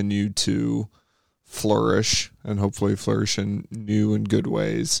continue to flourish and hopefully flourish in new and good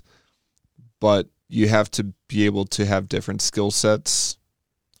ways. But you have to be able to have different skill sets,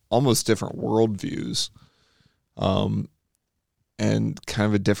 almost different worldviews, and kind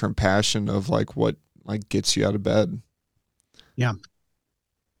of a different passion of like what like gets you out of bed. Yeah.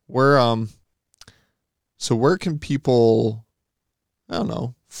 So where can people, I don't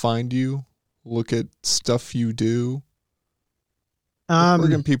know, find you, look at stuff you do? Where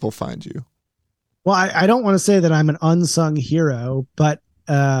can people find you? Well, I don't want to say that I'm an unsung hero, but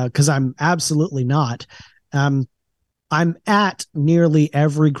because I'm absolutely not. I'm at nearly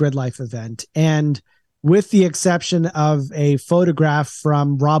every Grid Life event, and with the exception of a photograph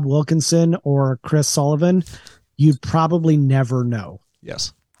from Rob Wilkinson or Chris Sullivan, you'd probably never know.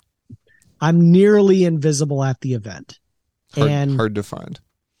 Yes. I'm nearly invisible at the event. Hard to find.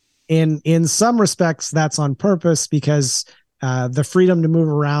 In some respects, that's on purpose because the freedom to move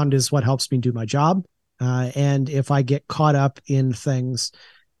around is what helps me do my job. And if I get caught up in things,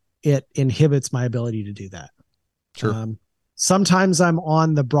 it inhibits my ability to do that. Sure. Sometimes I'm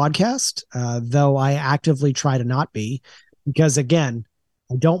on the broadcast, though I actively try to not be, because again,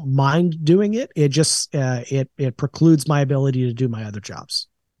 I don't mind doing it. It just it precludes my ability to do my other jobs.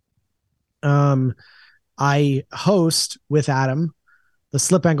 I host with Adam the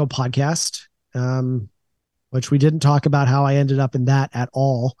Slip Angle podcast, which we didn't talk about how I ended up in that at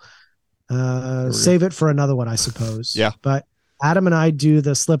all. Save it for another one, I suppose. Yeah. But Adam and I do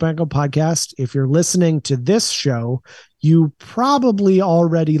the Slip Angle podcast. If you're listening to this show, you probably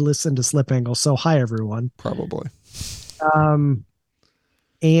already listened to Slip Angle. So hi, everyone. Probably.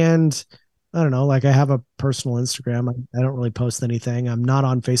 And I don't know, like I have a personal Instagram. I don't really post anything. I'm not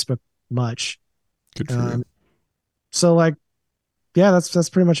on Facebook much. Good for you. So like, yeah, that's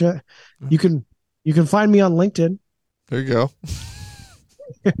pretty much it. You can find me on LinkedIn. There you go.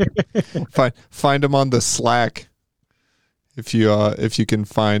 Find them on the Slack if you can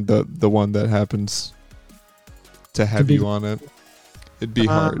find the one that happens to have you on it. It'd be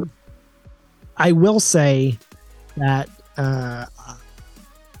hard. I will say that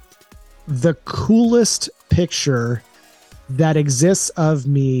the coolest picture that exists of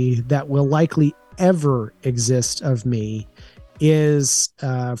me that will likely ever exist of me is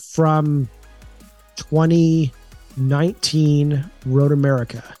from 2019 Road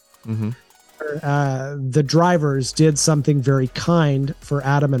America. Mm-hmm. The drivers did something very kind for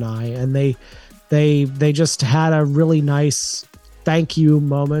Adam and I, and they just had a really nice thank you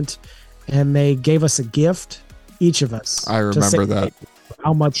moment, and they gave us a gift, each of us. I remember that.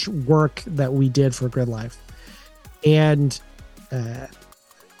 How much work that we did for Grid Life. And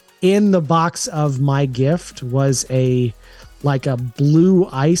in the box of my gift was a blue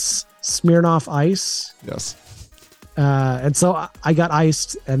ice, Smirnoff Ice. Yes. And so I got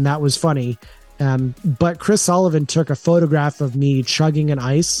iced, and that was funny. But Chris Sullivan took a photograph of me chugging an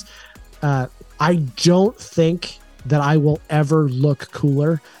ice. I don't think that I will ever look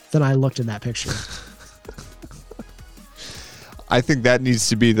cooler than I looked in that picture. I think that needs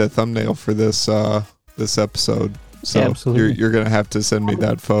to be the thumbnail for this episode. So absolutely. You're gonna have to send me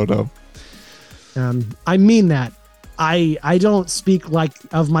that photo. I mean that. I don't speak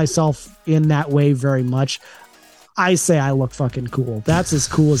of myself in that way very much. I say I look fucking cool. That's as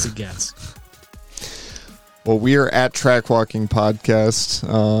cool as it gets. Well, we are at Track Walking Podcast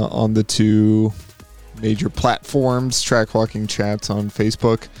on the two major platforms, Track Walking Chats on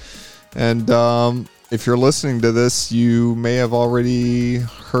Facebook. And if you're listening to this, you may have already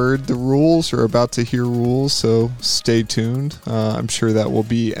heard the rules or about to hear rules, so stay tuned. I'm sure that will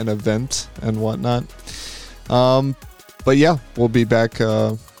be an event and whatnot. But yeah, we'll be back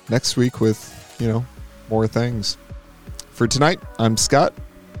next week with, more things. For tonight, I'm Scott.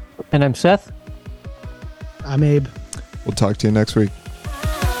 And I'm Seth. I'm Abe. We'll talk to you next week.